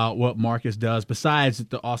most about what Marcus does, besides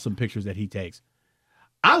the awesome pictures that he takes?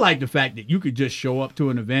 I like the fact that you could just show up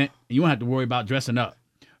to an event and you don't have to worry about dressing up.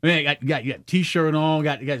 Man, you got T-shirt on,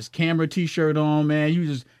 got this camera T-shirt on, man.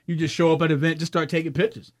 You just show up at an event, just start taking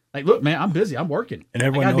pictures. Like, look, man, I'm busy, I'm working, and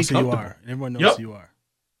everyone knows who you are. Everyone knows who you are.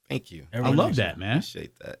 Thank you. I love that, man.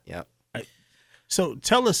 Appreciate that. Yeah. So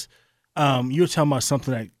tell us, you were talking about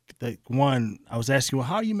something like one. I was asking, well,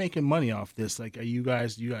 how are you making money off this? Like, are you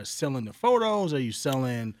guys selling the photos? Are you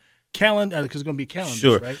selling calendar? Because it's going to be calendars,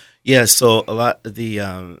 sure. Right? Yeah. So a lot of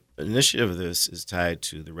the initiative of this is tied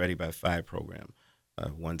to the Ready by 5 program,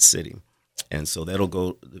 One City, and so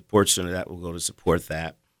the portion of that will go to support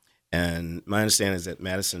that. And my understanding is that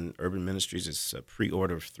Madison Urban Ministries is a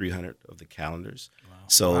pre-order of 300 of the calendars. Wow.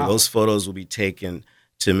 So those photos will be taken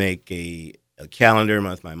to make a calendar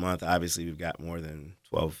month by month. Obviously, we've got more than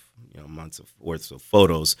 12 months worth of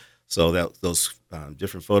photos. So those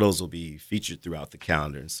different photos will be featured throughout the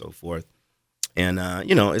calendar and so forth. And,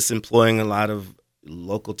 it's employing a lot of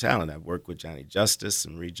local talent. I've worked with Johnny Justice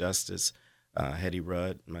and Marie Justice, Hetty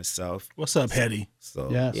Rudd, myself. What's up, Hetty? So,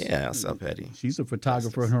 yes. Yeah, what's up, Hetty? She's a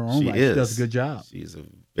photographer in her own right. She does a good job. She's a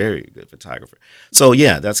very good photographer. So,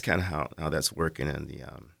 yeah, that's kind of how that's working and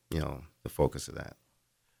the focus of that.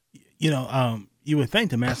 You would think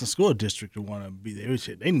the Madison School District would want to be there.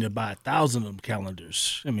 They need to buy 1,000 of them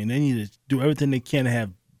calendars. I mean, they need to do everything they can to have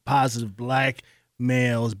positive Black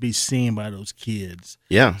males be seen by those kids.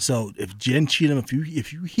 Yeah. So if Jen Cheatham,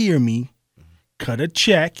 if you hear me, cut a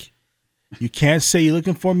check. You can't say you're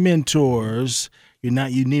looking for mentors. You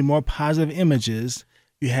need more positive images.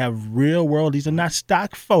 You have real world. These are not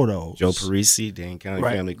stock photos. Joe Parisi, Dane County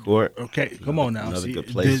Family Court. Okay, come on now. Another good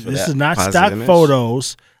place for this that is not positive stock image.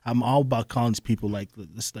 photos. I'm all about calling these people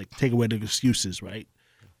take away the excuses, right?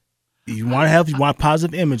 You want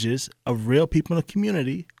positive images of real people in the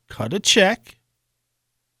community. Cut a check,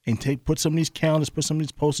 and put some of these calendars, put some of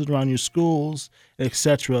these posters around your schools,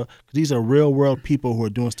 etc. Because these are real world people who are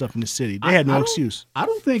doing stuff in the city. They had no excuse. I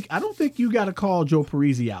don't think you got to call Joe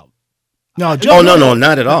Parisi out. No, Joe. Oh no,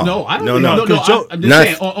 not at all. No, I don't. No. Joe- I'm just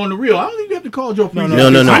saying on the real. I don't think you have to call Joe Parisi.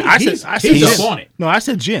 No. He's up on it. No, I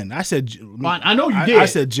said Jen. I said. I know you did. I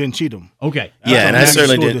said Jen Cheatham. Okay. Yeah, and I That's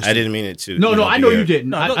certainly school didn't. I district. didn't mean it to. No, I know you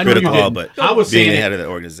didn't. I know you critical, didn't. but I was being saying the head it. of the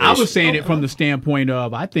organization. I was saying it from the standpoint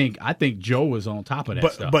of I think Joe was on top of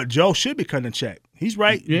that stuff. But Joe should be cutting a check. He's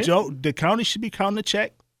right. Yeah. Joe, the county should be counting a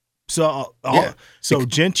check. So, Yeah. so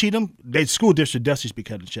Jen Cheatham, the school district does should be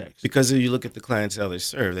cutting checks. Because if you look at the clientele they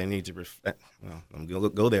serve, they need to reflect. Well, I'm going to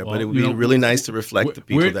go there, Well, but it would you be know, really nice to reflect the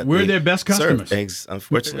people that we're they their best serve. customers.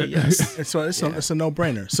 Unfortunately, yes. And so it's a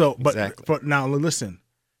no-brainer. So, but Exactly. now listen,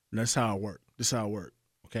 that's how it works. This is how it works.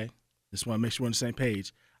 Okay, just want to make sure we're on the same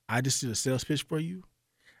page. I just did a sales pitch for you.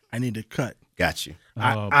 I need to cut. Got you.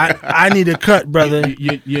 I need to cut, brother.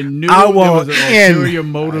 You knew I there want was an ulterior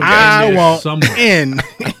motive I want somewhere. in.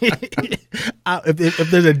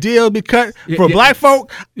 If there's a deal to be cut for black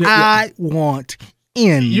folk, I want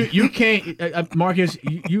in. You can't, Marcus.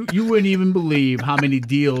 You wouldn't even believe how many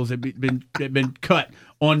deals have been cut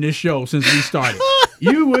on this show since we started.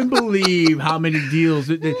 You wouldn't believe how many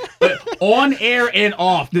deals on air and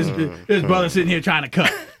off. This brother sitting here trying to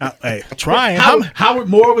cut. Hey, trying. Howard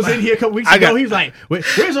Moore was in here a couple weeks ago. He was like,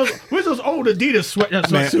 "Where's those old Adidas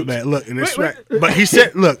sweatsuits?" Man, look, and it's right. But he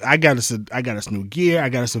said, "Look, I got us new gear. I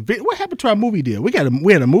got us a video. What happened to our movie deal? We had a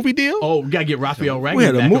movie deal. Oh, we gotta get Raphael Ragnar. We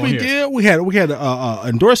had a back movie on here. deal. We had a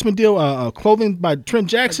endorsement deal. Clothing by Trent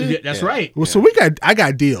Jackson. Yeah, that's right. Well, so I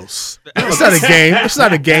got deals. It's not a game. It's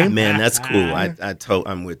not a game. Man, that's cool.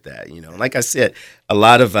 I'm with that. Like I said, a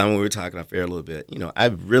lot of when we were talking off air a little bit,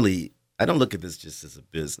 I don't look at this just as a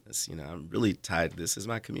business. I'm really tied to this as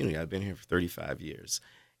my community. I've been here for 35 years,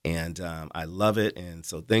 and I love it. And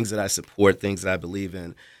so things that I support, things that I believe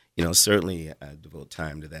in, certainly I devote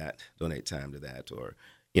time to that, donate time to that, or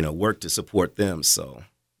work to support them. So,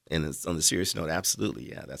 and it's on the serious note, absolutely,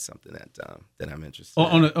 yeah, that's something that I'm interested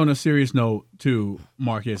in. On a serious note, too,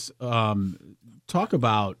 Marcus, talk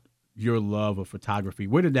about your love of photography.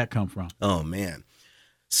 Where did that come from? Oh man.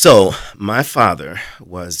 So my father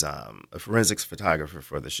was a forensics photographer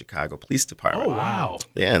for the Chicago Police Department. Oh, wow.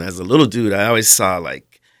 Yeah, and as a little dude, I always saw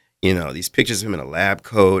these pictures of him in a lab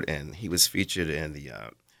coat, and he was featured in the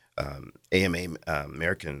AMA,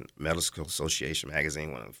 American Medical Association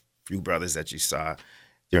magazine, one of the few brothers that you saw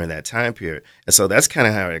during that time period. And so that's kind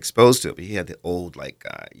of how I exposed to it. But he had the old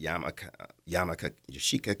Yamaha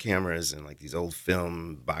Yashica cameras and these old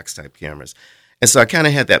film box type cameras. And so I kind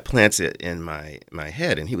of had that planted in my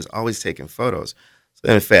head, and he was always taking photos. So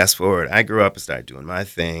then fast forward, I grew up and started doing my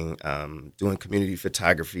thing, doing community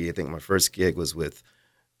photography. I think my first gig was with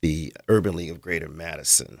the Urban League of Greater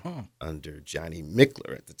Madison under Johnny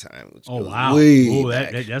Mickler at the time. Which Oh, goes wow. way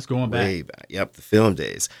back, That's going back. way back. Yep, the film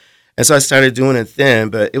days. And so I started doing it then,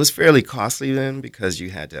 but it was fairly costly then because you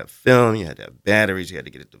had to have film, you had to have batteries, you had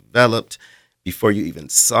to get it developed before you even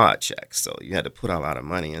saw a check. So you had to put a lot of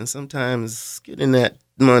money, and sometimes getting that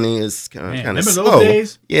money is kind of slow. Those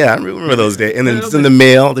days? Yeah, I remember those days. And then it's in the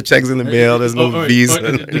mail. The check's in the mail. There's no visa.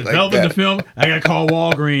 Developing the film, I got to call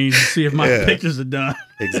Walgreens to see if my pictures are done.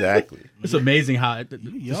 Exactly. It's amazing how things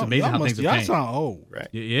are changed. Y'all sound old. Right.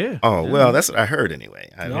 Yeah. Oh, well, that's what I heard anyway.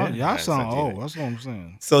 Y'all sound old. That's what I'm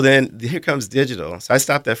saying. So then here comes digital. So I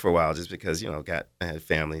stopped that for a while just because, I had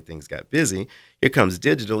family, things got busy. Here comes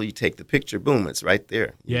digital. You take the picture, boom, it's right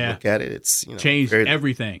there. You look at it, it's, changed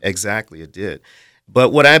everything. Exactly, it did.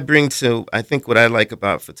 But what I think what I like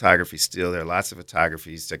about photography still, there are lots of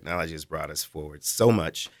photographies. Technology has brought us forward so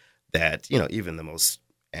much that, even the most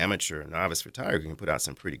amateur novice photographer can put out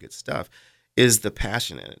some pretty good stuff, is the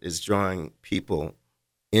passion in it, is drawing people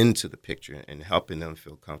into the picture and helping them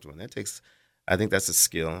feel comfortable. And I think that's a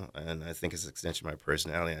skill, and I think it's an extension of my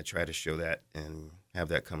personality. I try to show that and have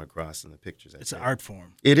that come across in the pictures. It's an art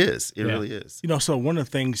form. It is. It really is. So one of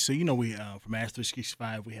the things, we from Master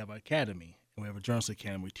 365, we have an academy, and we have a journalist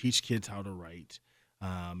academy. We teach kids how to write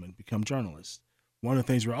and become journalists. One of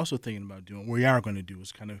the things we're also thinking about doing, we are going to do,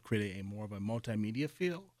 is kind of create more of a multimedia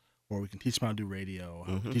feel where we can teach them how to do radio,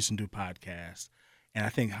 how to teach them to do podcasts. and I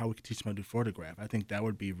think how we can teach them how to do photograph. I think that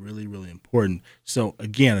would be really, really important. So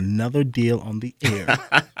again, another deal on the air.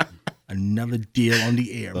 Another deal on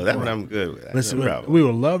the air. Well, that one I'm good with. Listen, we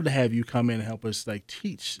would love to have you come in and help us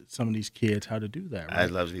teach some of these kids how to do that. Right?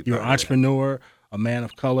 I'd love to be You're part an of that. entrepreneur, a man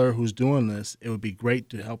of color who's doing this. It would be great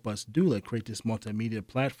to help us create this multimedia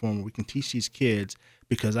platform where we can teach these kids,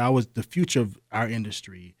 because the future of our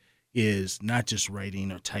industry is not just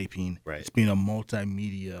writing or typing. Right. It's being a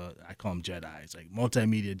multimedia, I call them Jedis,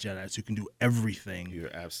 multimedia Jedis who can do everything.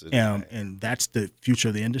 You're absolutely right. And that's the future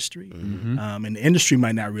of the industry. And the industry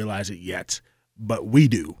might not realize it yet, but we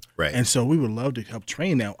do. Right. And so we would love to help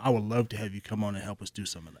train them. I would love to have you come on and help us do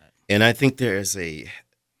some of that. And I think there is a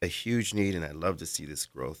huge need, and I'd love to see this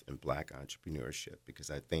growth in Black entrepreneurship, because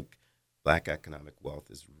I think Black economic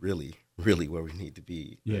wealth is really, really where we need to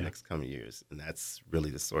be in the next coming years, and that's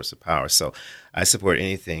really the source of power. So I support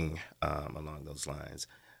anything along those lines.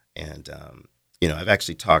 And, I've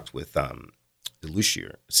actually talked with the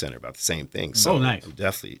Lucier Center about the same thing. So nice. I'm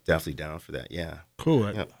definitely down for that, yeah.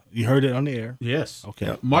 Cool. Yep. You heard it on the air. Yes. Okay.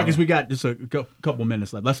 Yep. Marcus, we got just a couple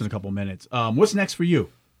minutes left, less than a couple minutes. What's next for you?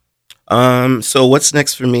 So what's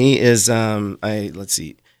next for me is, let's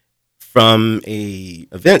see. From a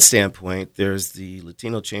event standpoint, there's the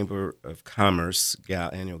Latino Chamber of Commerce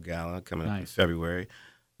annual gala coming up in February.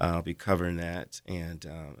 I'll be covering that and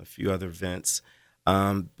a few other events.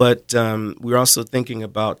 But we're also thinking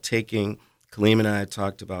about Kaleem and I had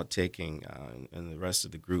talked about taking, and the rest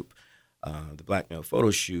of the group, the Black Male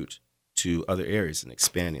Photo Shoot to other areas and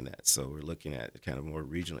expanding that. So we're looking at a kind of more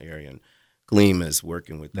regional area, and Gleam is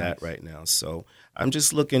working with that right now. So I'm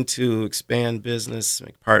just looking to expand business,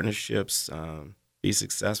 make partnerships, be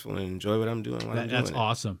successful, and enjoy what I'm doing while I'm doing That's it.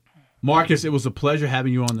 awesome. Marcus, it was a pleasure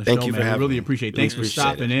having you on the Thank show, you for man. I having really me. appreciate it. Really Thanks for appreciate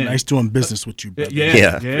stopping it. in. Nice doing business with you, brother.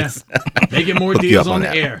 Yeah. Making more deals on on the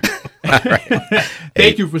that. air. Right.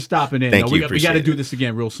 Thank you for stopping in. Thank you. We got Appreciate to it. do this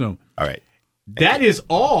again real soon. All right. That is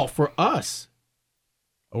all for us.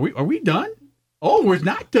 Are we done? Oh, we're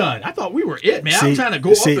not done. I thought we were it, man. I'm trying to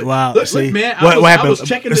go up. Wow. Look, man, I was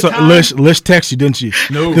checking the time. Lish texted you, didn't she?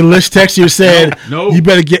 No. The Lish texted you said, No. you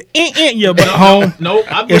better get your butt home. No,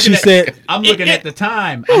 I'm looking And she said, I'm looking at the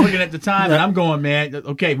time. And I'm going, man,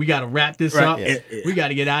 okay, we got to wrap this up. Yeah. We got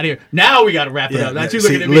to get out of here. Now we got to wrap it up. Not you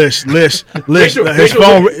looking at me. Lish, Facial-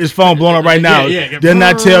 his phone blowing up right now. Yeah. Did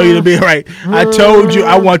not tell you to be right. I told you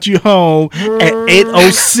I want you home at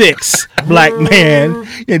 8:06, black man.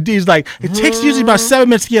 And D's like, it takes usually about 7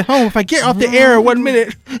 minutes to get home. If I get off the air in 1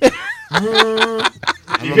 minute, I'm on my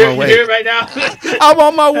You way. hear it right now? I'm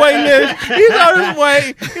on my way, Lish. He's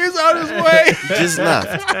on his way. Just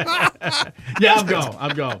left. Yeah,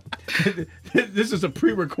 I'm going. This is a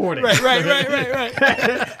pre-recording. Right.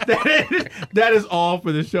 That is all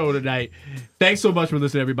for the show tonight. Thanks so much for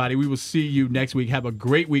listening, everybody. We will see you next week. Have a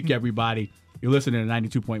great week, everybody. You're listening to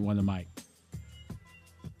 92.1 The Mic.